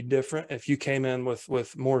advice would be different if you came in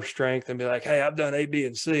with more strength and be like, hey, I've done A, B,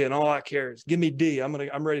 and C, and all I care is give me D. I'm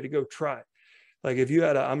ready to go try it. Like if you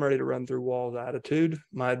had I'm ready to run through walls attitude,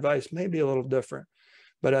 my advice may be a little different.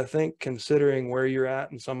 But I think considering where you're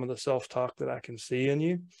at and some of the self-talk that I can see in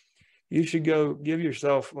you, you should go give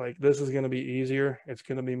yourself like, this is going to be easier. It's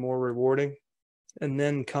going to be more rewarding. And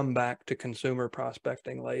then come back to consumer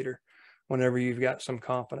prospecting later, whenever you've got some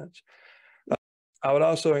confidence. I would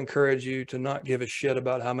also encourage you to not give a shit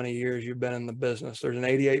about how many years you've been in the business. There's an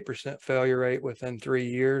 88% failure rate within 3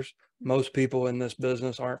 years. Most people in this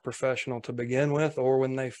business aren't professional to begin with, or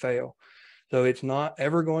when they fail. So it's not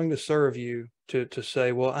ever going to serve you to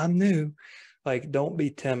say, well, I'm new. Like, don't be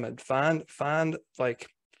timid. Find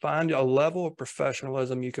a level of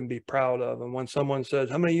professionalism you can be proud of. And when someone says,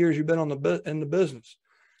 how many years you've been in the business?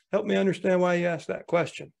 Help me understand why you asked that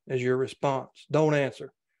question is your response. Don't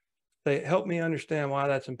answer. Say, help me understand why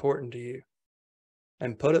that's important to you,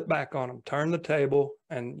 and put it back on them. Turn the table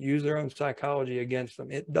and use their own psychology against them.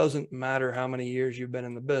 It doesn't matter how many years you've been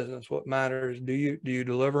in the business. What matters, do you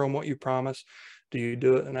deliver on what you promise? Do you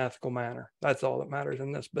do it in an ethical manner? That's all that matters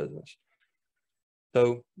in this business.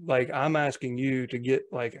 So like, I'm asking you to get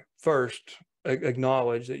first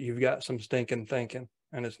acknowledge that you've got some stinking thinking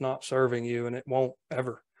and it's not serving you, and it won't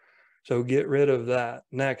ever. So get rid of that.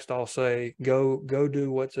 Next, I'll say, go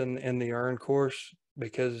do what's in the Earn course,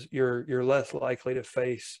 because you're less likely to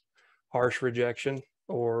face harsh rejection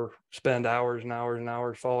or spend hours and hours and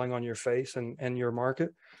hours falling on your face in your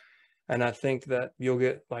market. And I think that you'll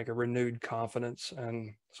get like a renewed confidence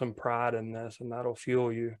and some pride in this, and that'll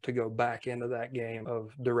fuel you to go back into that game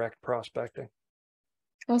of direct prospecting.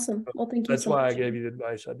 Awesome. Well, thank you. That's why I gave you the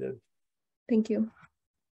advice I did. Thank you.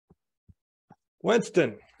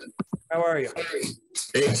 Winston, how are you?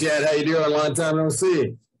 Hey, Chad, how you doing? Long time no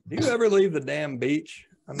see. Do you ever leave the damn beach?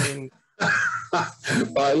 I mean, well,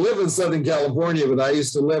 I live in Southern California, but I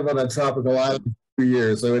used to live on a tropical island for 2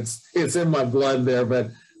 years, so it's in my blood there. But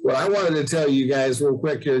what I wanted to tell you guys real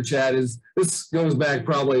quick here, Chad, is this goes back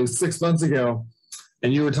probably 6 months ago,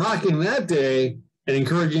 and you were talking that day and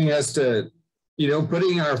encouraging us to,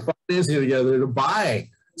 putting our financing together to buy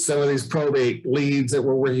some of these probate leads that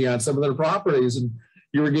we're working on, some of their properties. And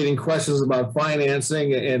you were getting questions about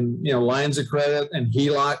financing and, lines of credit and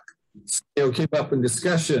HELOC, came up in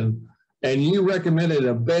discussion. And you recommended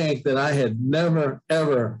a bank that I had never,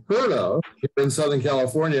 ever heard of here in Southern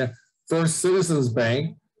California, First Citizens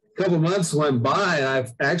Bank. A couple months went by, and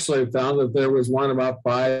I've actually found that there was one about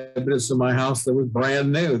 5 minutes from my house that was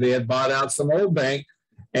brand new. They had bought out some old bank.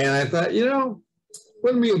 And I thought,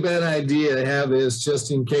 wouldn't be a bad idea to have this just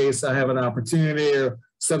in case I have an opportunity or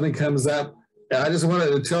something comes up. And I just wanted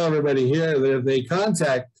to tell everybody here that if they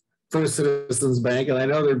contact First Citizens Bank, and I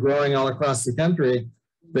know they're growing all across the country,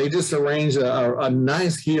 they just arranged a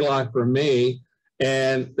nice HELOC for me,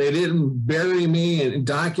 and they didn't bury me in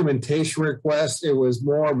documentation requests. It was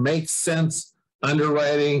more make sense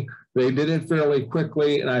underwriting. They did it fairly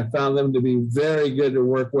quickly, and I found them to be very good to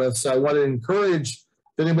work with. So I want to encourage,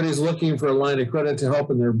 if anybody's looking for a line of credit to help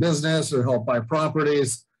in their business or help buy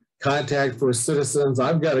properties, contact First Citizens.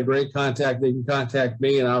 I've got a great contact. They can contact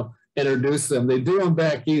me and I'll introduce them. They do them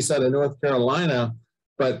back east out of North Carolina,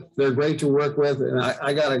 but they're great to work with, and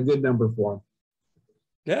I got a good number for them.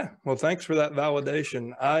 Yeah, well, thanks for that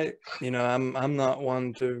validation. I'm not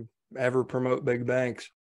one to ever promote big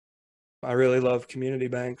banks. I really love community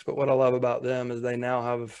banks, but what I love about them is they now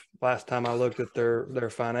have, last time I looked at their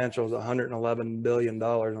financials, $111 billion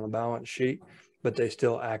on the balance sheet, but they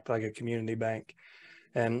still act like a community bank.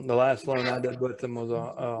 And the last loan I did with them was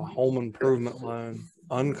a home improvement loan,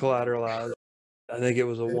 uncollateralized. I think it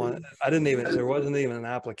was there wasn't even an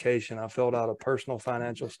application. I filled out a personal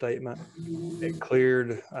financial statement. It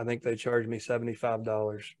cleared. I think they charged me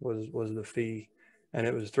 $75 was the fee. and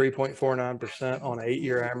it was 3.49% on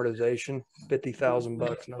 8-year amortization,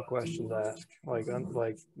 $50,000, no questions asked, like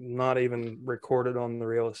not even recorded on the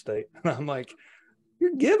real estate. And I'm like,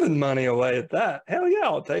 you're giving money away at that. Hell yeah,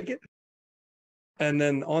 I'll take it. And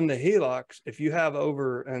then on the HELOCs, if you have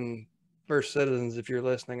over, and First Citizens, if you're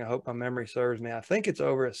listening, I hope my memory serves me, I think it's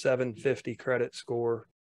over a 750 credit score,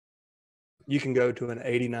 you can go to an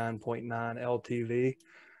 89.9 LTV.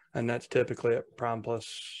 And that's typically at prime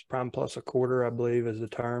plus a quarter, I believe, is the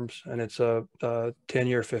terms. And it's a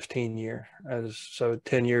 10-year, 15-year, so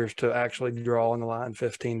 10 years to actually draw on the line,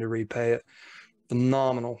 15 to repay it.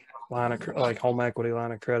 Phenomenal line of, like, home equity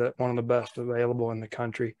line of credit, one of the best available in the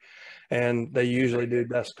country. And they usually do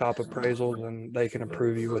desktop appraisals, and they can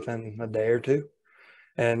approve you within a day or two.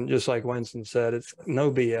 And just like Winston said, it's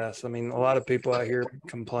no BS. I mean, a lot of people out here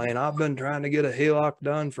complain, I've been trying to get a HELOC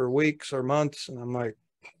done for weeks or months. And I'm like,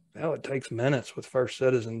 hell, it takes minutes with First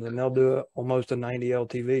Citizens, and they'll do it almost a 90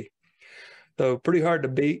 LTV. So pretty hard to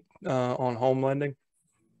beat on home lending.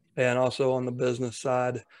 And also on the business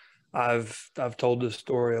side, I've told this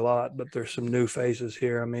story a lot, but there's some new faces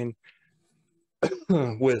here. I mean,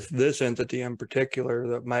 with this entity in particular,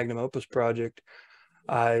 the Magnum Opus project,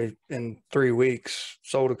 I, in 3 weeks,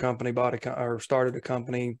 sold a company, started a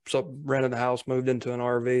company, so rented a house, moved into an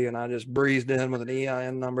RV, and I just breezed in with an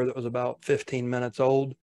EIN number that was about 15 minutes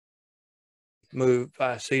old.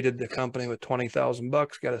 I seeded the company with $20,000,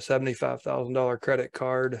 got a $75,000 credit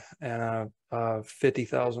card and a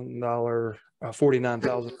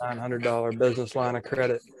 $49,900 business line of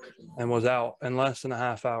credit, and was out in less than a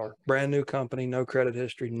half hour. Brand new company, no credit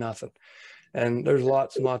history, nothing. And there's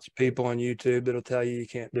lots and lots of people on YouTube that'll tell you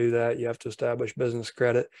can't do that. You have to establish business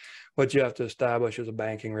credit. What you have to establish is a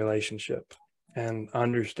banking relationship, and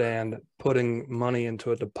understand putting money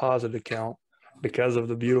into a deposit account. Because of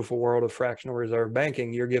the beautiful world of fractional reserve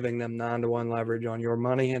banking, you're giving them 9-to-1 leverage on your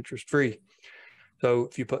money, interest free. So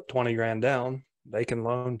if you put 20 grand down, they can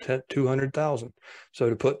loan 200,000. So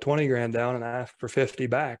to put 20 grand down and ask for 50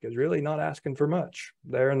 back is really not asking for much.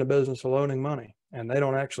 They're in the business of loaning money, and they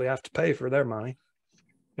don't actually have to pay for their money.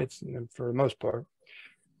 It's for the most part.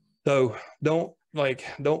 So don't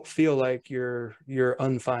feel like you're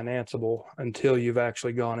unfinanceable until you've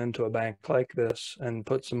actually gone into a bank like this and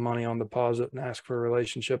put some money on deposit and ask for a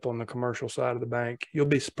relationship on the commercial side of the bank. You'll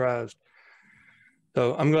be surprised.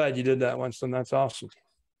 So I'm glad you did that, Winston. That's awesome.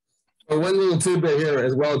 Well, one little tidbit here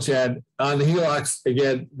as well, Chad. On the HELOCs,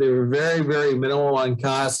 again, they were very, very minimal on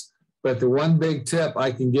costs. But the one big tip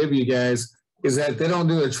I can give you guys is that they don't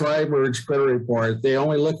do a tri-merge credit report. They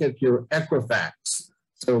only look at your Equifax.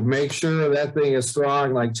 So make sure that thing is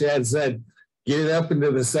strong. Like Chad said, get it up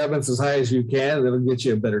into the sevens as high as you can, and it'll get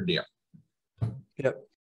you a better deal. Yep.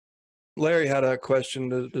 Larry had a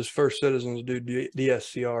question. Does First Citizens do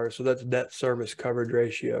DSCR? So that's debt service coverage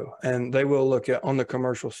ratio. And they will look at, on the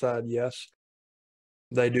commercial side, yes,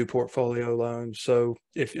 they do portfolio loans. So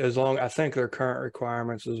I think their current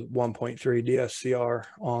requirements is 1.3 DSCR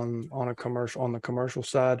on the commercial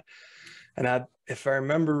side. And if I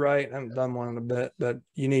remember right, I haven't done one in a bit, but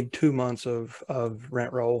you need 2 months of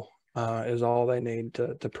rent roll is all they need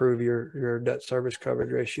to prove your debt service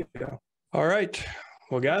coverage ratio. All right.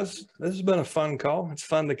 Well, guys, this has been a fun call. It's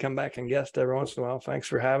fun to come back and guest every once in a while. Thanks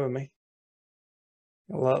for having me.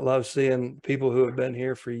 I love seeing people who have been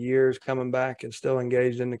here for years coming back and still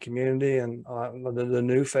engaged in the community, and the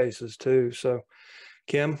new faces too. So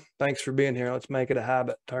Kim, thanks for being here. Let's make it a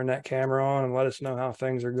habit. Turn that camera on and let us know how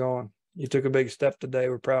things are going. You took a big step today.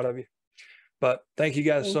 We're proud of you. But thank you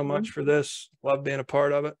guys so much for this. Love being a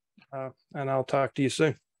part of it. And I'll talk to you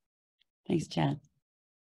soon. Thanks, Chad.